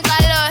perra en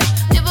calor,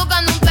 estoy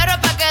buscando un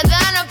perro pa'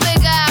 quedarnos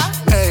pegados.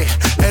 Ey,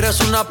 eres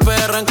una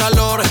perra en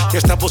calor y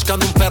estás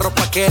buscando un perro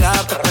pa'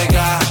 quedarte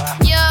pegada.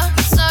 Yo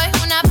soy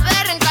una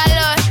perra en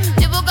calor,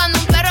 estoy buscando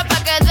un perro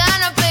pa'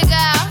 quedarnos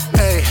pegados.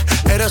 Ey,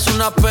 eres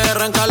una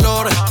perra en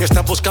calor y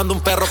estás buscando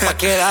un perro pa'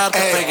 quedarte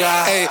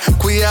pegada. Ey,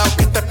 cuidado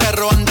que este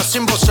perro anda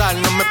sin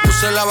bozal. No me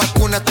puse la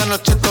vacuna, esta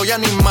noche estoy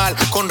animal.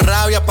 Con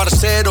rabia,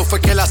 parcero, fue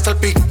que la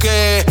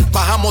salpiqué.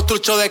 Bajamos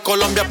trucho de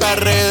Colombia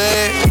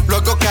PRD.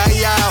 Luego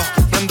callado,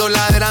 no ando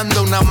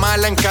ladrando, una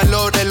mala en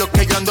calor es lo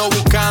que yo ando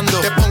buscando.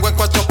 Te pongo en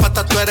cuatro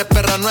patas, tú eres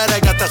perra, no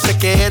eres gata. Sé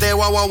que eres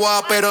guau guau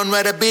guau, pero no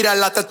eres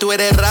viralata. Tú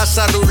eres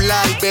raza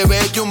rulay, bebé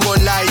jumbo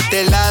light.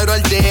 Te ladro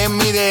al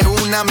DM y de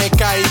una me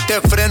cae.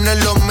 Te freno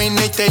en los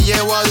mini y te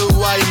llevo a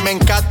Dubai. Me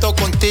encanto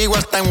contigo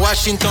hasta en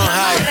Washington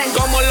High.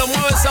 Como lo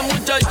mueve esa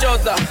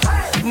muchachota,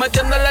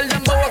 metiéndole el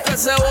dembow a que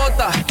se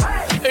bota.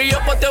 Y yo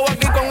poteo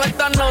aquí con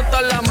esta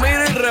nota, la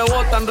miro y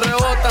rebotan,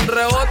 rebotan,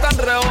 rebotan,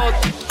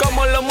 rebotan.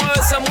 Como lo mueve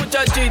esa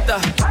muchachita,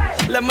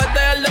 le mete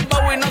el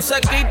dembow y no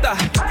se quita.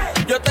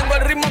 Yo tengo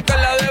el ritmo que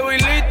la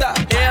debilita.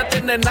 Ella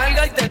tiene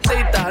nalga y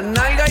tetita,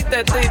 nalga y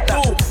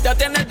tetita. Tú ya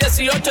tienes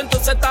 18,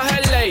 entonces estás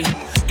en ley.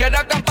 Quiero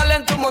acampar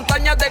en tus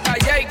montañas de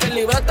Calle y que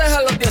librates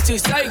a los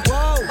 16.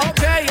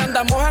 Ok,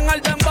 andamos en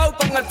el dembow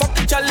con el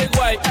fucking Charlie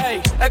Way.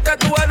 Ey, es que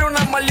tú eres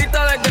una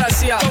maldita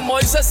desgracia. Como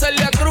dice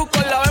Celia Cruz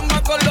con la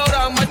vema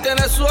colorada. Me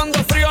tienes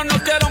sudando frío,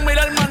 no quiero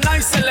mirar más nada.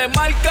 Y se le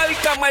marca el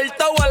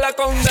cameltao a la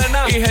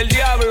condena. Dije el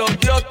diablo,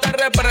 Dios te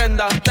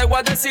reprenda. Te voy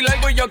a decir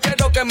algo y yo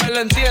quiero que me lo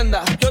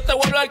entiendas. Yo te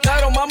voy a hablar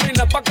claro, mami,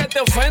 no es pa' que te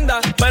ofenda.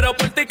 Pero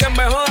por ti que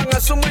me jodan,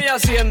 asumo y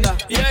hacienda.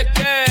 Y es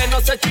que,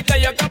 no sé chica,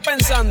 yo acá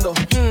pensando,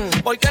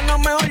 ¿por qué no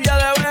mejor ya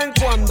de vez en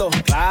cuando?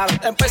 Claro.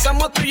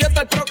 Empezamos tú y yo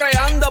estar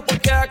procreando,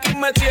 porque aquí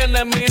me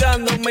tienes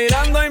mirando,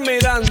 mirando y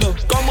mirando.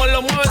 Como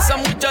lo mueve esa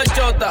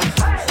muchachota,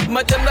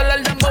 metiéndole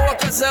el dembow a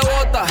que se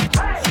bota.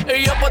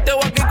 Y yo poteo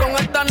aquí con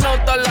esta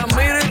nota, la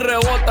miro y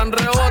rebotan,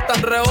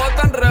 rebotan,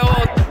 rebotan,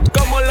 rebotan.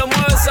 Como lo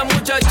mueve esa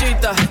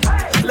muchachita,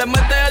 le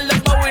mete el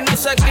dembow y no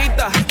se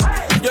quita.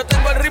 Yo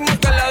tengo el ritmo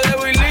que la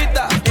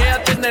debilita.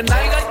 Ella tiene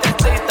nalga y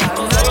tetita.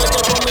 Tú sabes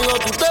que conmigo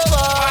tú te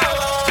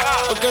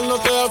vas, porque no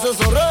te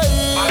hace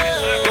sonreír.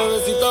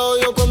 Bebecita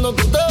odio cuando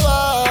tú te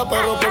vas,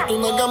 pero por tu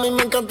nalga a mí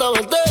me encanta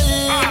verte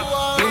ir.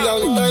 Mi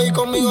diablita ahí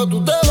conmigo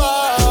tú te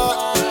vas,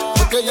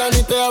 porque ya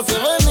ni te hace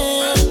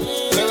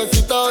venir.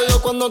 Bebecita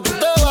odio cuando tú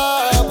te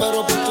vas,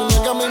 pero por tu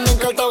nalga a mí me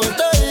encanta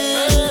verte ir.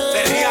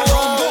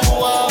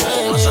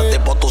 Con ese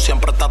tipo tú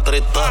siempre estás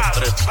triste.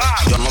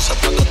 Yo no sé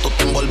por qué tú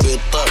te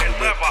envolviste.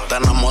 Te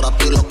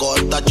enamoraste y loco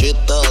esta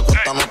chiste. De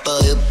cuesta no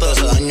te diste.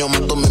 Ese daño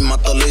más tú misma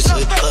te lo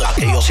hiciste.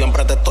 Aquí yo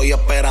siempre te estoy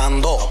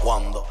esperando.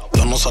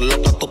 Yo no sé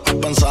lo que tú estás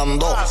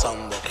pensando.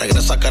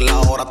 Regresa que la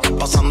hora está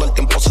pasando, el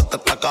tiempo se te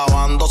está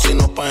acabando. Si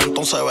no, pues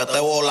entonces vete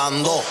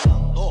volando.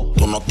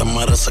 Tú no te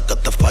mereces que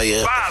te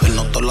falle. Él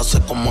no te lo hace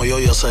como yo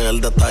y ese es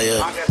el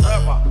detalle.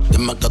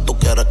 Dime que tú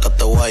quieres que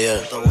te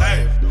guaye.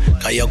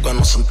 Callao que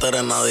no se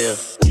entere nadie.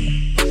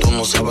 Tú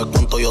no sabes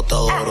cuánto yo te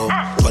adoro.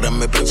 Tú eres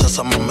mi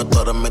princesa, mami, tú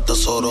eres mi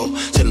tesoro.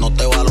 Si él no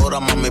te valora,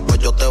 mami, pues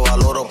yo te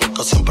valoro.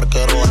 Porque siempre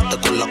quiero darte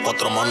con las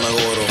 4 manos de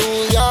oro.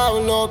 Tu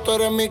diablo, tú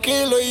eres mi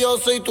kilo y yo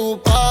soy tu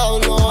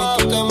Pablo.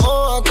 Y tú te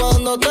mojas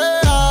cuando te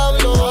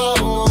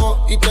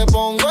hablo. Y te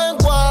pongo en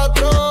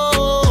 4.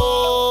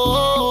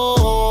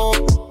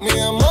 Mi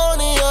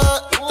demonia,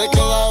 te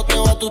queda o te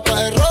va, tú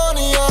estás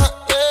errónea.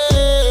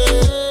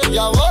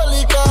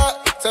 Diabólica,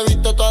 se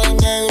viste toda de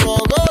negro,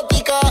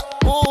 gótica.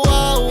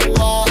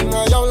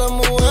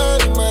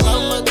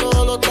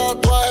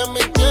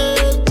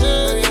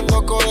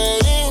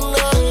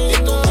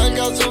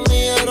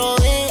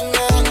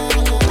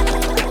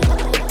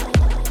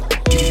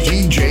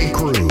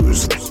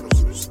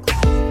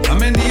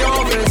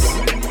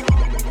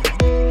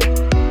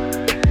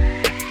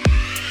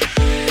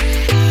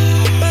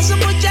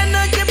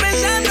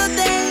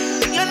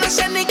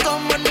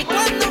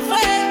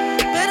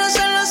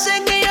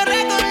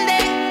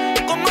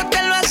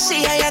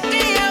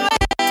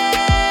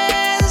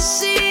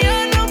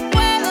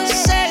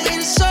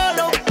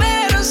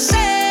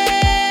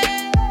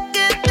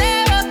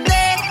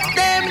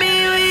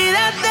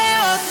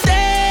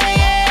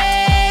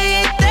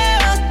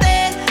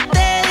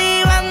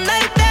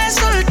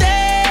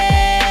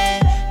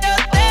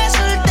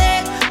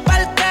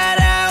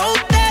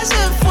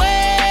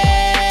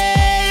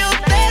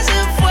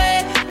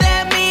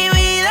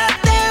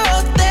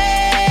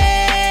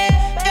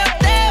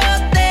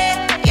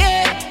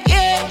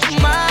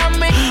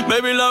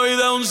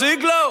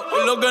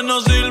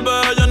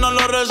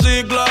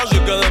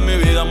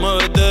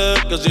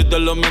 Que si te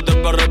lo metes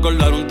para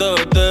recordar un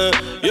TBT,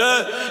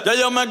 yeah. Ya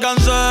yo me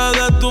cansé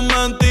de tu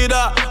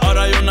mentira.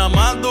 Ahora hay una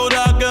más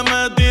dura que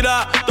me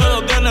tira.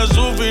 Todo tiene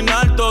su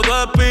final,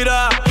 todo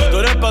expira. Tú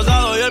eres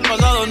pasado y el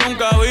pasado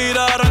nunca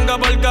vira.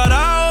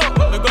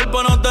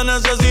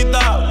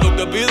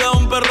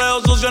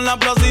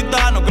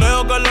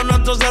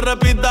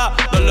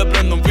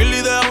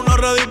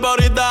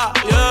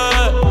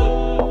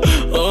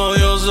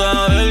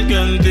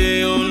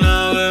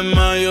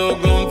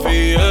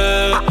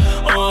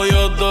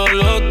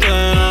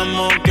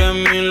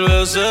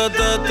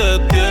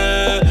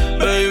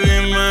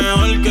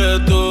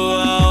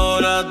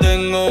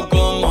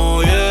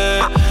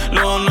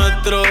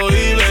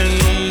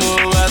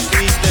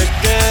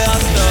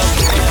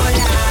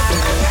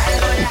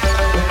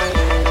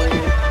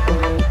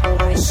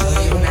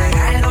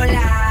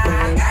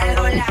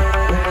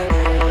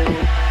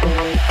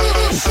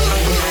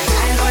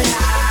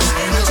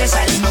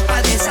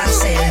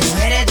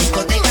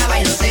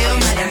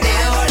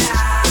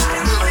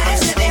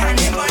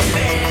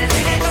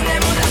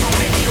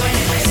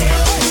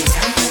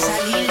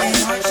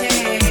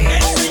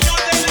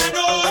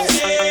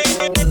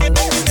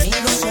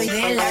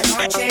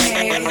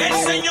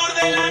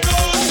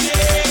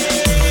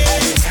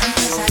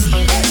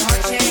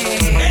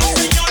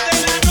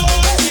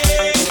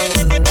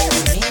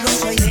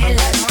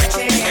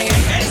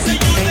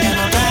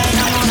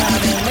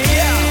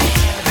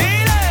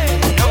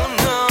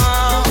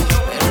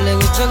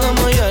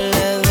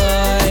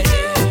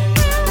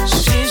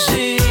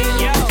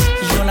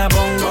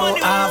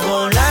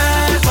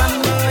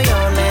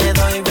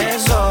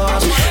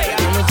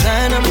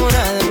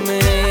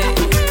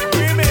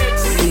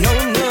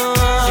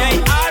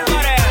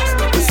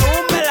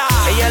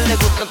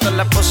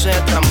 eso es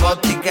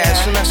estrambótica,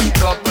 es una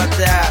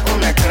psicópata,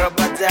 una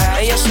acróbata.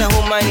 Ella se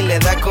ahuma y le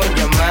da con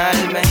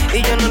llamarme,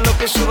 y yo no lo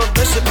pienso dos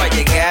veces para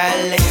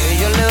llegarle. Y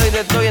yo le doy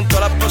de todo y en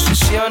todas las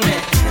posiciones,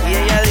 y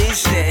ella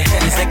dice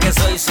que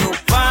soy su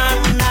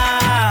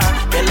pana,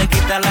 que le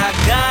quita la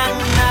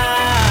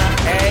gana.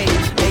 Ey,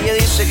 ella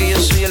dice que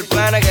yo soy el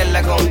pana que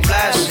la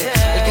complace,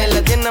 el que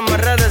la tiene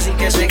amarrada sin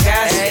que se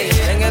case. Ey,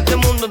 en este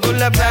mundo tú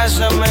la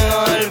pasas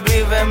mejor,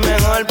 vives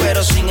mejor,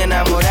 pero sin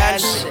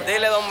enamorarse.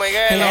 Dile, Don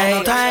Miguel. Ella no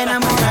está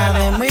enamorada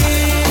de mí.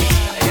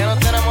 Ella no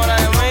está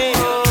enamorada de mí.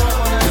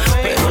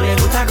 Pero le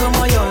gusta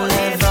como yo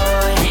le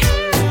doy.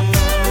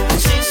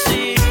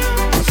 Sí.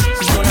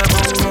 Yo la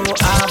pongo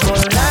a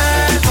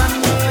volar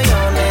cuando yo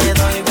le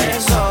doy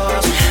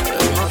besos.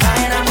 Pero no está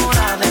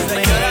enamorada de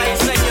mí.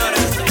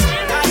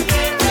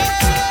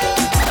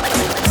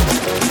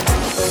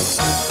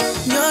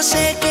 Yo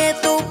sé que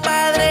tus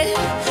padres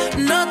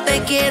no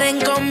te quieren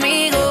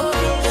conmigo.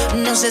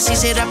 No sé si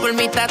será por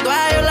mi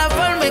tatuaje o la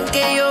forma en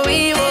que yo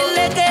vivo.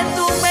 Dile que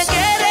tú me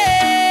quieres,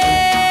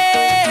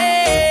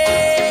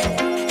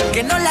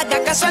 que no le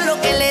haga caso a lo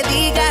que le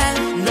diga.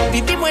 Nos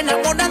vivimos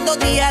enamorando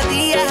día a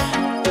día.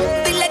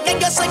 Dile que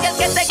yo soy el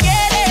que te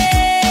quiere.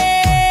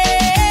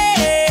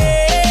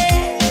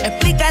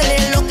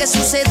 Explícale lo que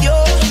sucedió.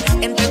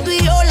 Entre tú y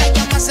yo la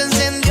llama se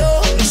encendió.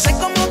 No sé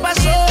cómo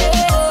pasó.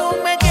 Tú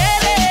me quieres,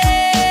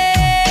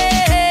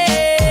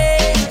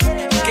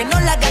 que no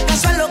le haga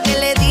caso a lo que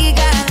le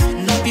diga.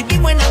 Nos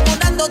vivimos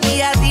enamorando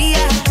día a día.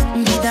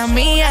 Vida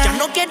mía, ya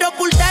no quiero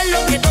ocultarlo,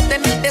 quiero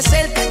tenerte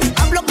cerca.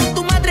 Hablo con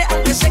tu madre,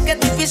 aunque sé que es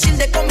difícil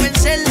de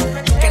convencer.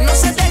 Que no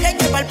se deje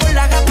llevar por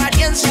las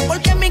apariencias,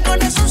 porque mi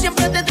corazón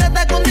siempre te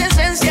trata con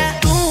decencia.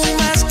 Tú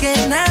más que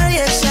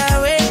nadie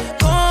sabes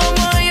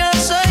cómo yo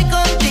soy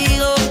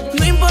contigo.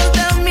 No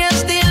importa mi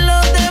estilo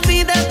de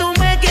vida, tú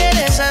me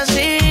quieres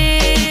así.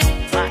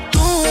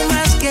 Tú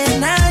más que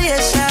nadie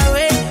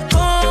sabes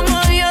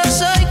cómo yo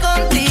soy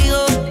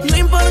contigo. No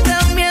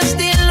importa mi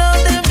estilo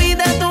de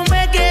vida, tú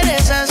me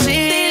quieres así.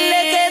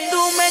 Dile que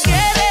tú me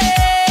quieres,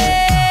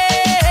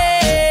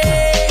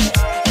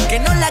 que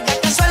no le haga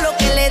caso a lo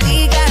que le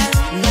diga.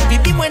 Nos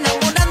vivimos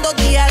enamorando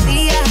día a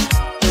día.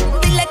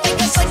 Dile que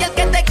yo soy el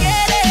que te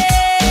quiere.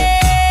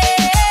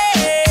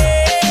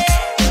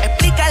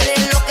 Explícale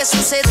lo que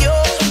sucedió.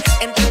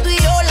 Entre tú y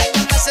yo la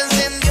llama se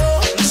encendió.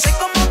 No sé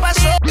cómo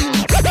pasó.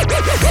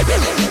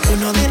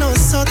 Uno de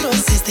nosotros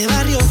es de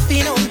barrio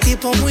fino, un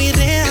tipo muy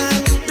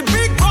real.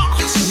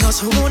 Nos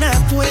jugó una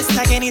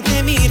apuesta que ni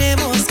te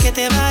miremos, que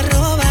te va a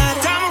robar.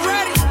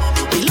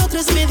 El otro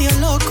es medio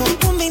loco,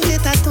 con 20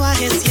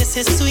 tatuajes y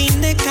ese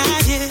swing de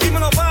calle.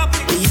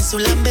 Y en su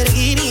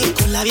Lamborghini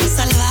con la vida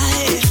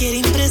salvaje quiere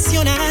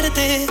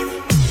impresionarte.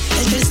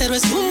 El tercero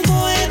es un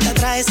poeta,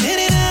 trae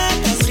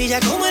serenatas, brilla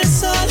como el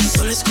sol.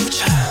 Solo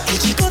escucha. El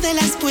chico de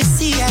las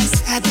poesías,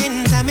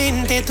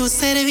 atentamente tu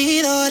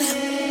servidor.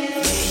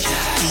 Bella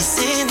y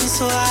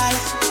sensual,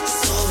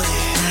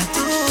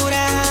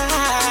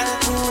 sobrenatural.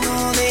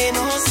 Uno de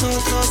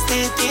nosotros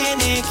te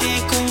tiene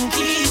que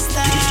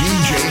conquistar.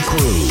 DJ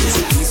Cruz.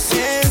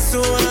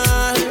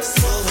 Sensual,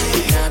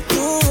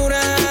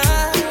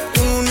 sobrenatural.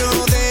 Uno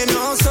de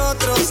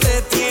nosotros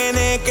te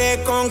tiene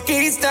que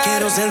conquistar.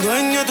 Quiero ser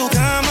dueño de tu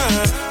cama,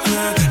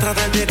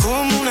 tratarte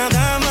como una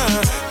dama.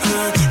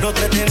 Los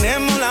tres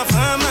tenemos la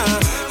fama,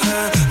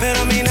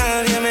 pero a mí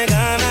nadie me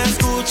gana.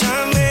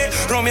 Escúchame,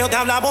 Romeo te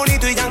habla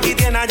bonito y Yankee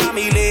tiene a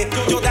Yamile.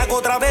 Yo te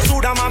hago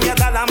travesura, mami,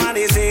 hasta el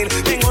amanecer.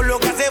 Tengo lo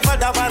que hace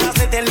falta para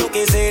hacerte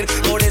enloquecer.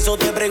 Por eso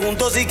te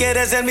pregunto si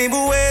quieres ser mi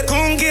mujer.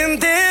 ¿Con quién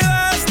te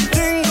vas?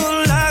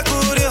 Tengo la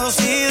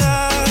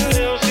curiosidad.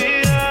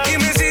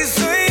 Dime si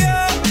soy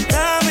yo,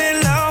 dame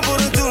la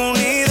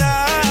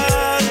oportunidad.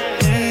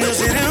 Yo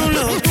seré un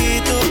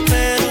loquito,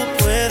 pero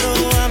puedo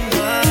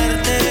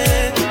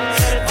amarte.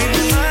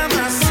 Dime,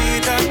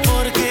 mamacita,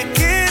 porque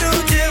quiero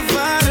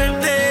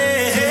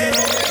llevarte.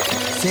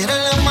 Será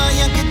la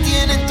magia que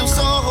tienen tus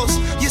ojos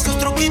y esos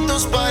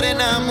truquitos para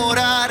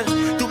enamorar.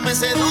 Tú me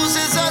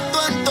seduces a tu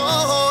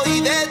antojo y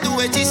de tu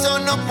hechizo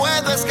no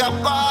puedo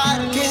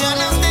escapar. Qué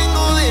ganas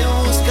tengo de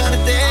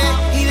buscarte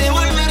y de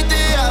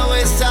volverte a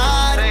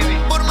besar.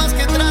 Por más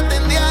que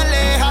traten de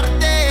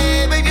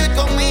alejarte, baby,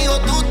 conmigo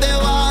tú te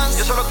vas.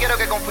 Yo solo quiero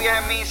que confíes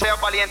en mí y seas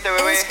valiente,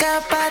 bebé.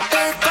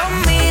 Escápate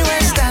conmigo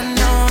esta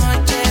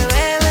noche,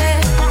 bebé.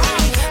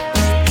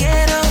 Te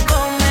quiero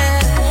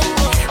comer,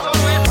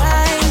 me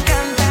va a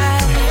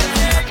encantar.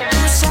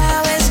 Tú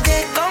sabes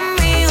que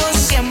conmigo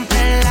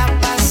siempre la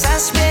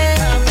pasas bien.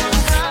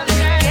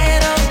 Te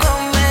quiero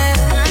comer,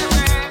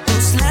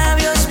 tus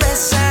labios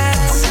besar.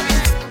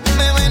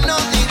 Bebé, no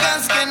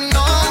digas que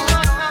no,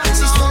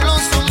 si solo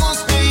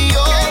somos tú y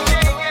yo.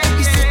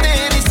 Y se te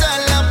eriza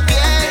la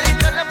piel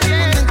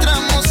cuando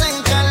entramos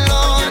en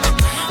calor.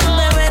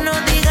 Bebé, no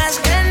digas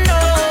que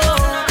no,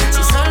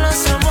 si solo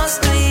somos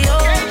tú y yo.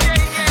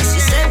 Si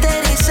se te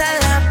eriza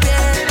la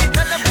piel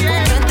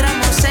cuando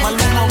entramos en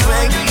calor.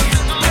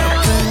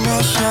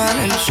 Apenas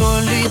sale el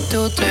sol y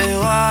tú te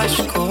vas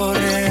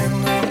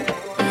corriendo.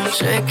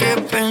 Sé que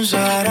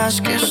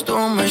pensarás que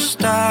esto me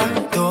está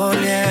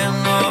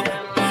doliendo.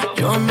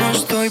 Yo Yo no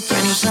estoy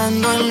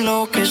pensando en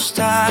lo que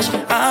estás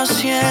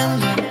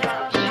haciendo.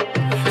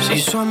 Si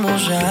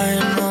somos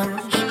ajenos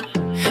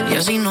y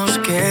así nos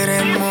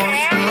queremos.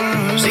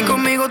 Si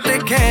conmigo te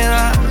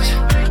quedas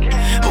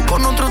o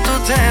con otro tú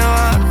te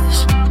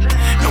vas,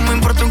 no me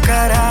importa un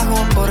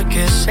carajo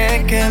porque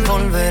sé que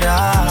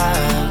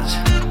volverás.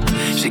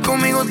 Si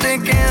conmigo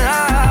te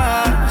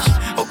quedas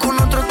o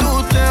con otro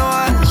tú te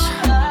vas,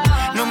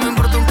 no me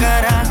importa un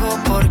carajo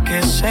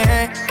porque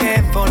sé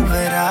que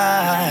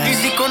volverás. Y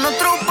si con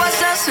otro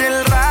pasas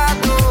el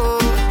rato,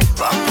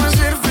 vamos a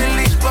ser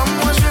felices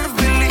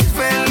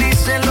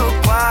los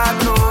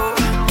cuatro.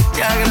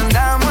 Y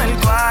agrandamos el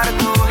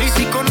cuarto. Y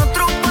si con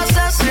otro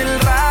pasas el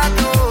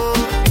rato,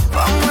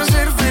 vamos a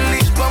ser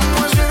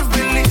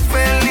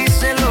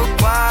felices los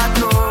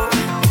cuatro.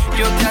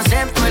 Yo te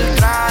acepto el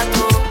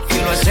trato y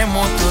lo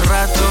hacemos todo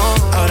rato.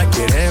 Ahora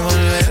quieres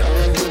volver.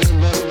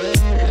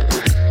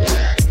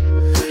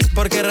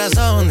 ¿Por qué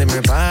razón?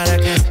 Dime para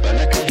qué.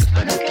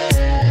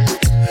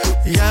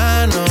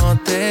 Ya no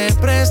te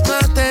presto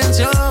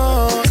atención.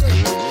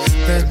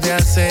 Desde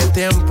hace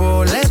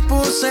tiempo le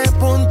puse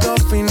punto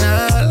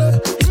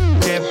final.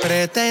 ¿Qué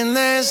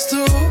pretendes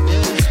tú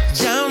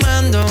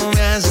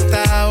llamándome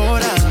hasta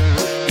ahora?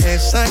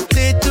 Esa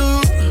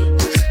actitud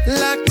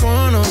la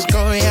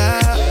conozco ya.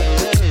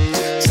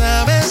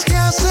 Sabes qué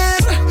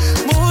hacer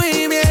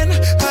muy bien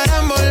para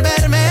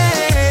envolverme,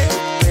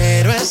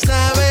 pero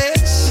esta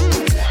vez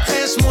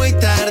es muy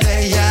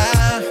tarde ya.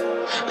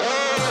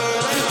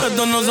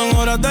 Esto no son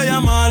horas de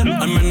llamar,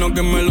 al menos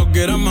que me lo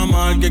quieras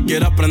mamar, que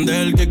quieras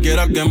prender, que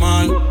quieras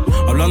quemar.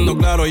 Hablando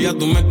claro, ya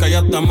tú me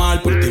callaste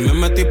mal. Por ti me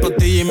metí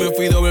pastilla y me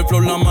fui doble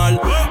flor la mal.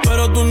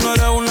 Pero tú no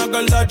eres una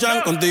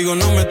Kardashian, contigo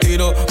no me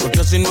tiro,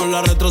 porque si no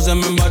las retro se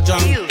me embachan.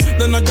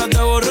 De Snapchat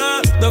te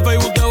borré, de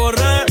Facebook te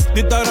borré, de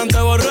Instagram te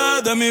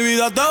borré, de mi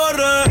vida te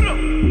borré.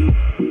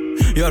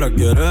 Y ahora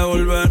quieres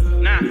volver,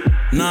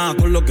 nada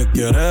con lo que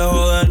quieres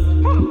joder.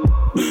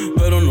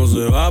 Pero no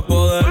se va a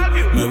poder,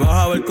 me vas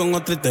a ver con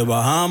otra y te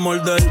vas a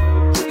morder.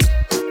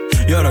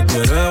 Y ahora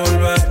quieres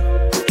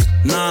volver,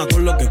 nada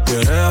con lo que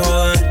quieres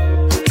joder.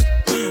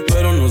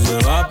 Pero no se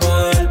va a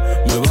poder,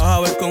 me vas a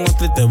ver con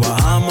otra y te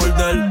vas a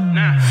morder.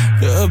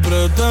 ¿Qué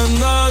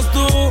pretendes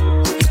tú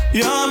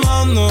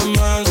llamándome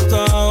a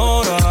esta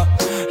hora?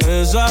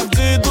 Esa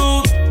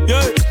actitud,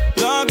 yeah,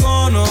 la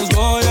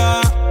conozco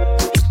ya.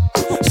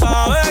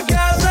 Sabes qué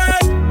hacer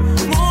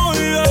muy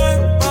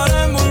bien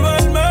para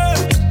envolverme,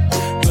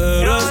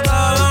 pero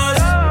esta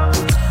vez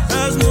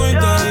es muy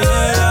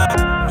tarde ya,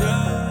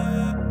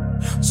 yeah.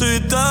 Si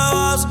te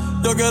vas,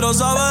 yo quiero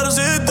saber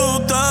si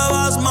tú te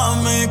vas,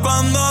 mami,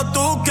 cuando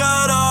tú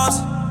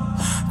quieras,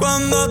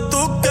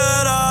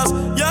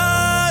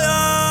 yeah,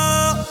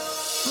 yeah.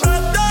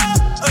 Vete,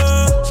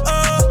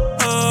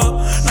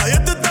 nadie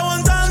te está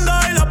aguantando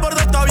y la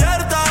puerta está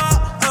abierta,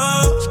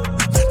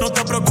 no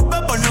te preocupes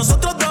por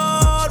nosotros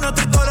dos,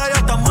 nuestra historia ya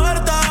está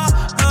muerta.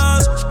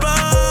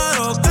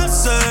 Espero que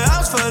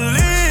seas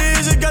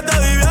feliz y que te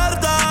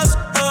diviertas,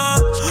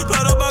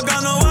 pero pa'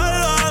 que no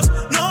vuelvas,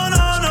 no,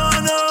 no, no,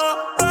 no.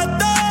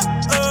 Vete,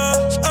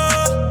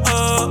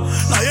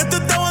 nadie te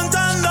está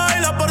aguantando y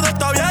la puerta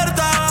está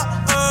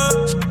abierta,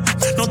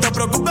 no te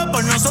preocupes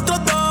por nosotros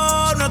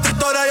dos, nuestra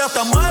historia ya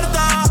está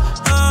muerta.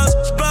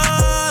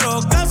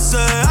 Espero que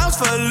seas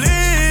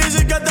feliz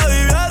y que te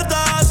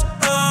diviertas,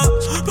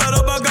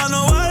 pero pa' que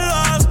no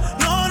vuelvas,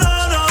 no,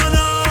 no, no,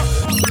 no.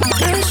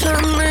 Esa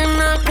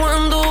nena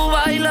cuando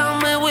baila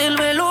me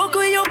vuelve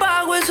loco y yo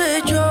pago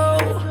ese show.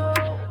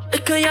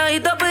 Es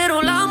calladita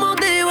pero la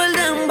motivo el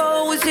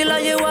dembow y si la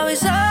llevo a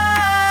besar.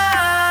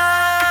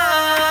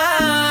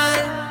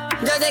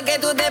 Yo sé que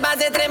tú te vas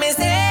a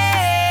estremecer,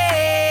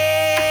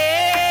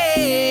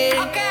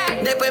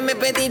 después me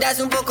pedirás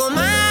un poco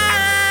más.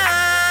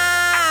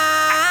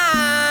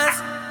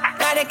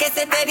 Haré que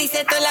se te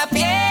erice toda la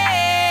piel.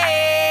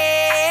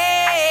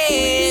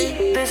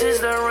 This is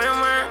the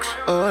remix.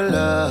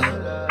 Hola,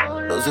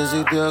 no sé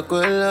si te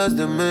acuerdas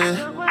de mí.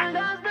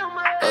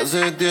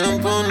 Hace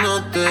tiempo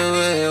no te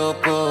veo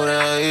por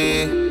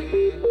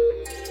ahí.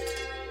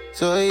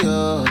 Soy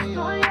yo,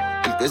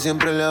 el que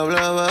siempre le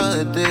hablaba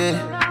de ti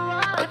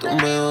a tu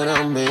mejor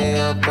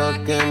amiga pa'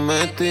 que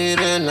me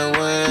tire la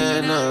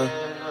buena.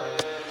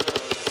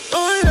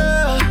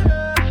 Hola,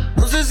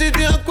 no sé si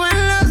te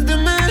acuerdas de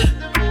mí.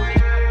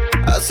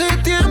 Hace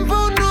tiempo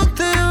no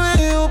te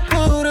veo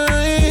por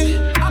ahí.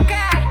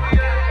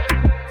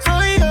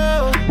 Soy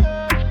yo,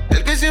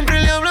 el que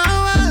siempre le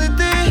hablaba de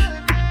ti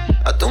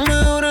a tu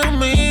mejor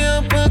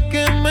amiga pa'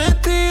 que me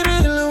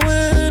tire la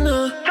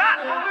buena.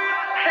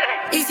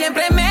 Y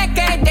siempre me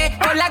quedé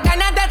con las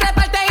ganas de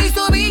treparte y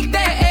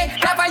subirte,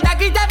 la falda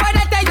que te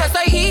ponerte, yo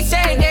soy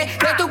Giselle, de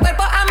tu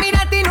cuerpo a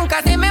mirarte y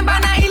nunca se me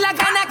van a ir las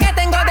ganas que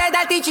tengo de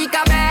darte,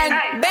 chica, ven.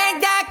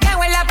 Ven ya que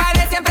en la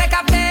pared siempre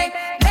capté.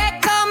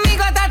 Ven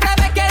conmigo, te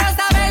atreves, quiero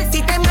saber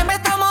si te mueves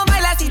como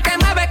bailas, si te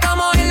mueves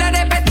como él, lo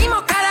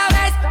repetimos cada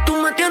vez.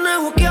 Tú me tienes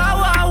buqueado,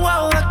 wow,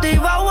 wow,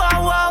 activado,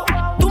 wow, wow.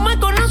 Tú me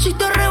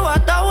conociste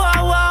arrebatado,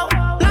 wow, wow.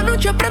 La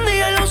noche prendí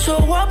y el oso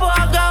guapo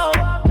apagado.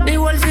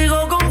 Igual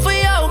sigo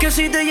confiado que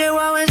si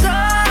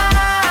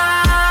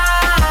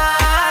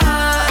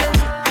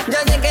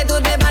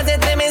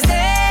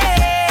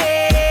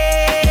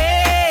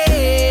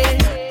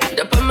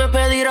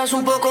dirás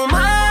un poco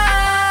más.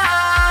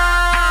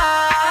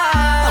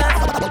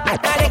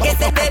 Haré que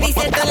se te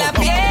dice toda la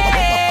piel.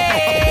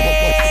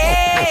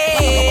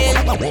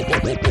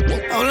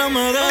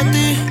 Háblame de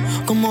ti,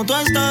 cómo tú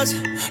estás,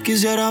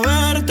 quisiera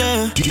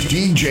verte.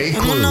 DJ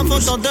En una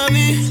foto te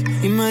vi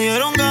y me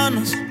dieron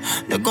ganas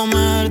de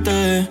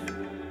comerte.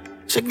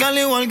 Sé que al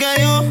igual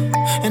que yo,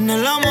 en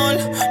el amor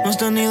no has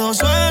tenido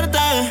suerte,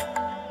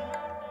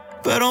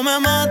 pero me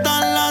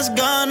matan las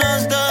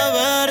ganas de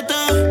verte.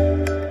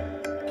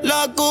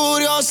 La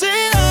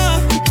curiosidad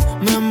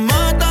me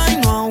mata y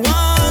no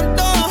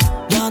aguanto.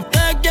 Ya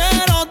te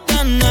quiero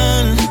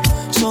tener,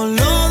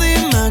 solo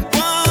dime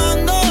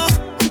cuándo.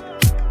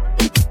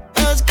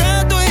 Es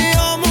que tú y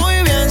yo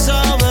muy bien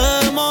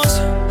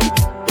sabemos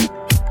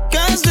que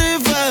es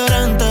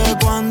diferente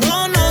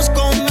cuando nos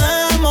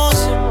comemos.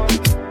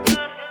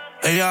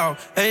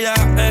 Ella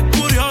es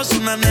curiosa,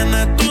 una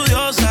nena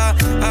estudiosa.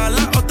 A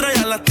la otra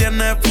ya la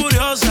tiene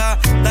furiosa.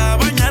 La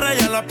bañera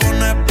ya la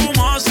pone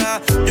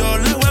espumosa. Yo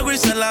le juego y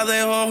se la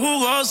dejo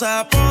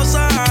jugosa.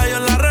 Posa, yo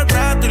la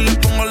retrato y le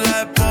pongo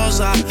la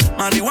esposa.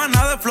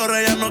 Marihuana de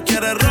flores, ella no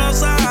quiere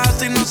rosa.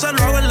 Si no se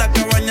lo hago en la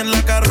cabaña, en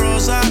la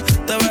carroza.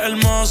 Te ves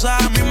hermosa,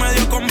 a mí me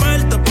dio con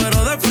verte,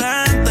 pero de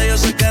frente. Yo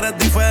sé que eres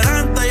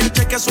diferente. Yo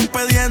chequeé su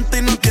expediente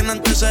y no tiene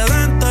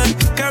antecedentes.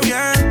 Qué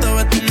bien, te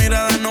ves, tu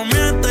mirada no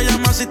miente.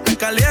 Llama si te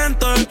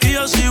caliento y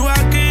yo sigo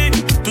aquí.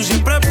 Tú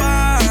siempre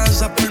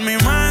pasas por mi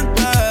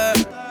mente.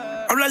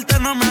 Hablarte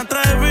no me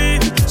atreví.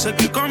 Sé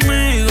que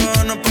conmigo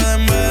no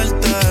pueden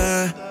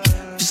verte.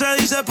 Y se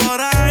dice por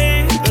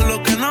ahí que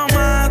lo que no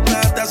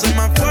mata te hace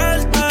más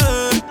fuerte.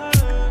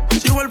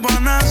 Si vuelvo a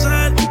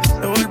nacer,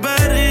 te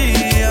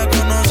volvería a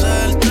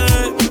conocerte.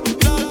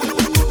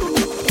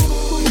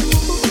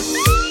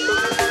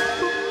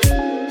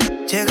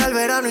 Llega el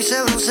verano y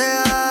se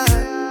broncea.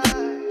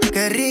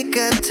 Qué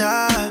rica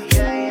está.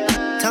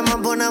 Está más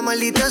buena,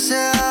 maldita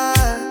sea.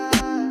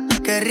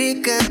 Qué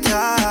rica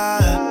está.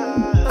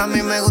 A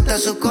mí me gusta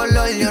su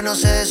color, yo no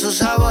sé de sus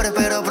sabores,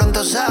 pero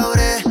pronto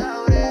sabré.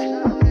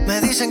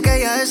 Me dicen que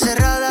ella es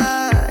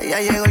cerrada, ya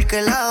llegó el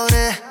que la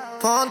abre.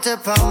 Ponte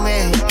pa'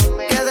 mí,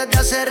 que desde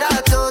hace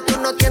rato tú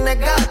no tienes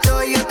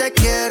gato y yo te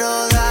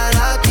quiero dar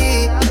a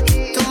ti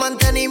tu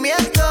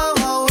mantenimiento.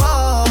 Oh,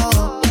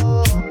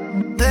 oh.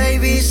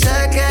 Baby,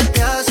 sé que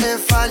te hace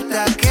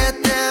falta que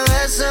te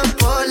besen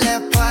por la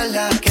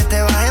espalda, que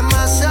te bajen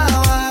más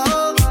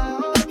abajo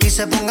y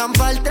se pongan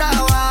pa'l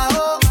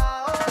trabajo.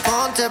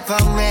 Ponte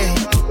pa' mí,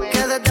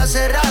 que desde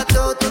hace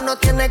rato tú no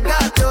tienes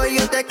gato y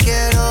yo te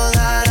quiero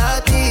dar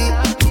a ti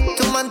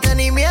tu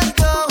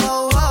mantenimiento.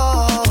 Oh,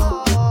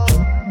 oh.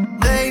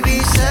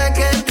 Baby, sé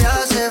que te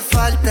hace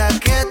falta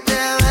que te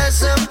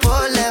besen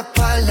por la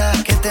espalda,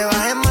 que te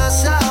bajen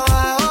más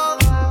abajo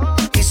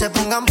y se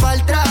pongan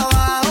pa'l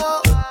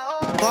trabajo.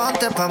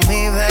 Ponte pa'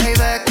 mí, baby,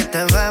 que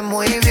te ves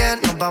muy bien.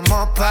 Nos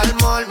vamos pa'l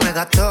mall, me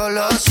gasto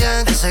los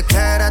 100. Ese que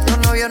era tu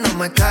novio no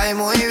me cae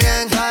muy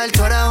bien.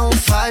 Tú eres un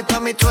 5, pa'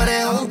 mí tú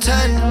eres un 10.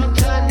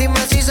 Dime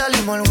si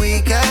salimos el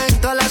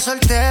weekend. Todas las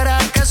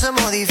solteras que se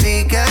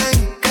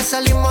modifiquen, que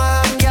salimos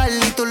a janguear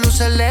y tu luz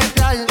es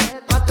letal.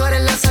 Más tú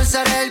eres la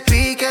salsa, eres el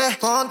pique.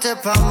 Ponte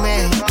pa'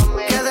 mí,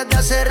 que desde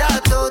hace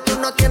rato tú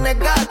no tienes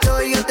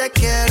gato y yo te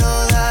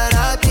quiero dar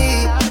a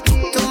ti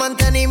tu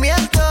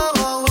mantenimiento.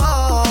 Oh,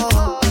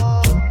 oh.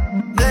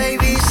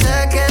 Baby,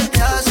 sé que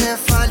te hace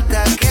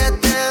falta que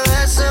te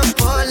besen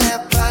por la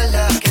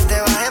espalda, que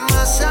te bajen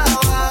más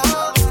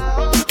abajo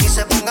y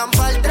se pongan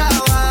pa'l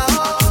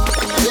trabajo.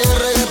 Y el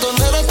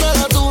reggaetonero está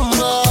la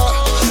tumba.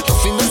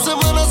 Los fines de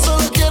semana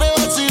solo quiere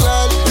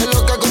vacilar. Es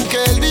loca con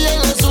que el DJ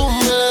le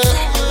sume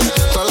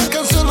todas las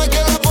canciones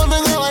que la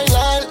ponen a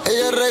bailar.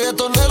 Ella es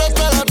reggaetonera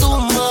hasta la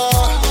tumba.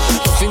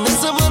 Los fines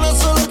de semana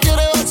solo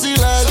quiere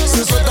vacilar.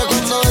 Se suelta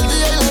cuando el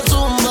DJ le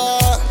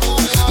zumba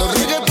los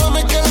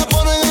reggaetones que la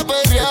ponen a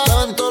perrear.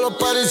 Estaba en todos los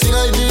parties sin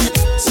ID,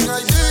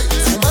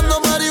 fumando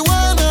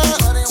marihuana.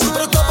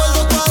 Siempre está por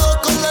 2 pa' 2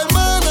 con la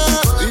hermana.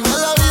 Vive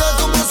la vida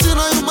como si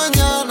no hay un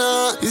mañana.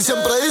 Y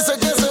siempre dice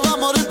que se va a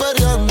morir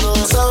perreando.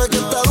 Sabe que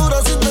está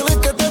dura sin tener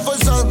que estar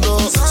forzando.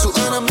 Sus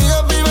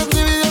enemigas viven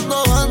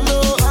dividiendo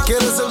bandos.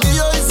 Quiere ser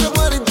mío y se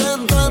muere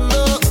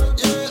intentando.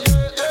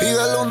 Y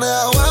de lunes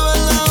a jueves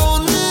en la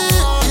uni,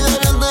 y de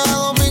viernes a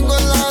domingo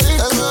en la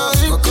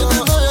disco. No tiene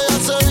novia, ya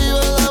se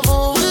vive la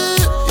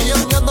movie. Y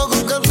andando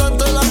con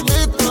cantantes la han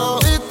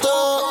visto.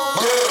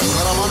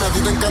 Mira, mami, a ti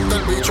te encanta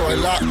el bicho,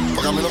 ¿verdad?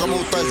 Porque a mí lo que me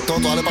gusta es el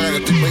toto. Dale para que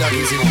estoy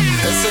bellaquísimo.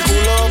 Ese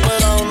culo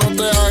operado no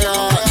te haga.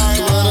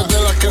 Tú eres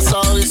de las que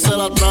sabe y se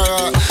la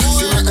traga.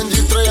 Si no es en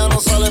G3 ya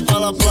no sale pa'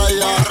 la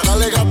playa.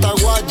 Dale gata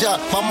guaya,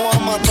 vamos a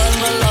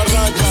matarnos en la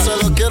raya.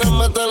 Se lo quieren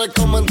meter el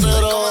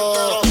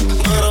comentero,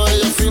 pero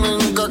ella es fina y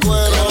nunca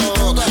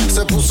cuero.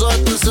 Se puso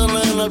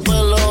extensiones en el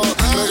pelo.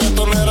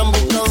 Reggaetonera en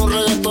busca de un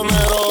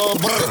reggaetonero.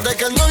 Desde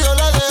que el novio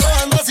la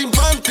dejó anda sin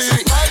panty.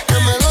 Que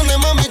me done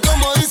mami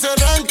como dice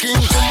ranking.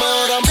 Tu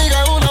mejor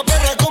amiga es una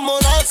perra como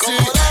Daxi.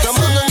 La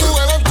mando en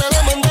Google, antes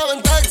la mandaba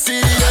en taxi.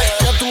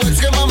 Y a tu ex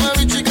que mame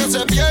bicho y que se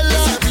pierda.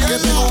 Que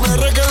tengo un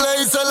R que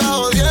le hice la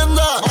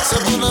jodienda. Se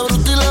pone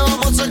bruto y le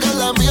vamos a sacar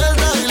la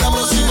mierda. Y la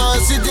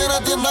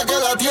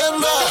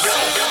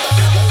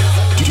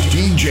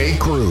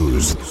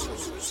Cruz.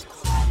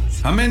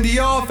 I'm in the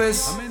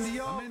office.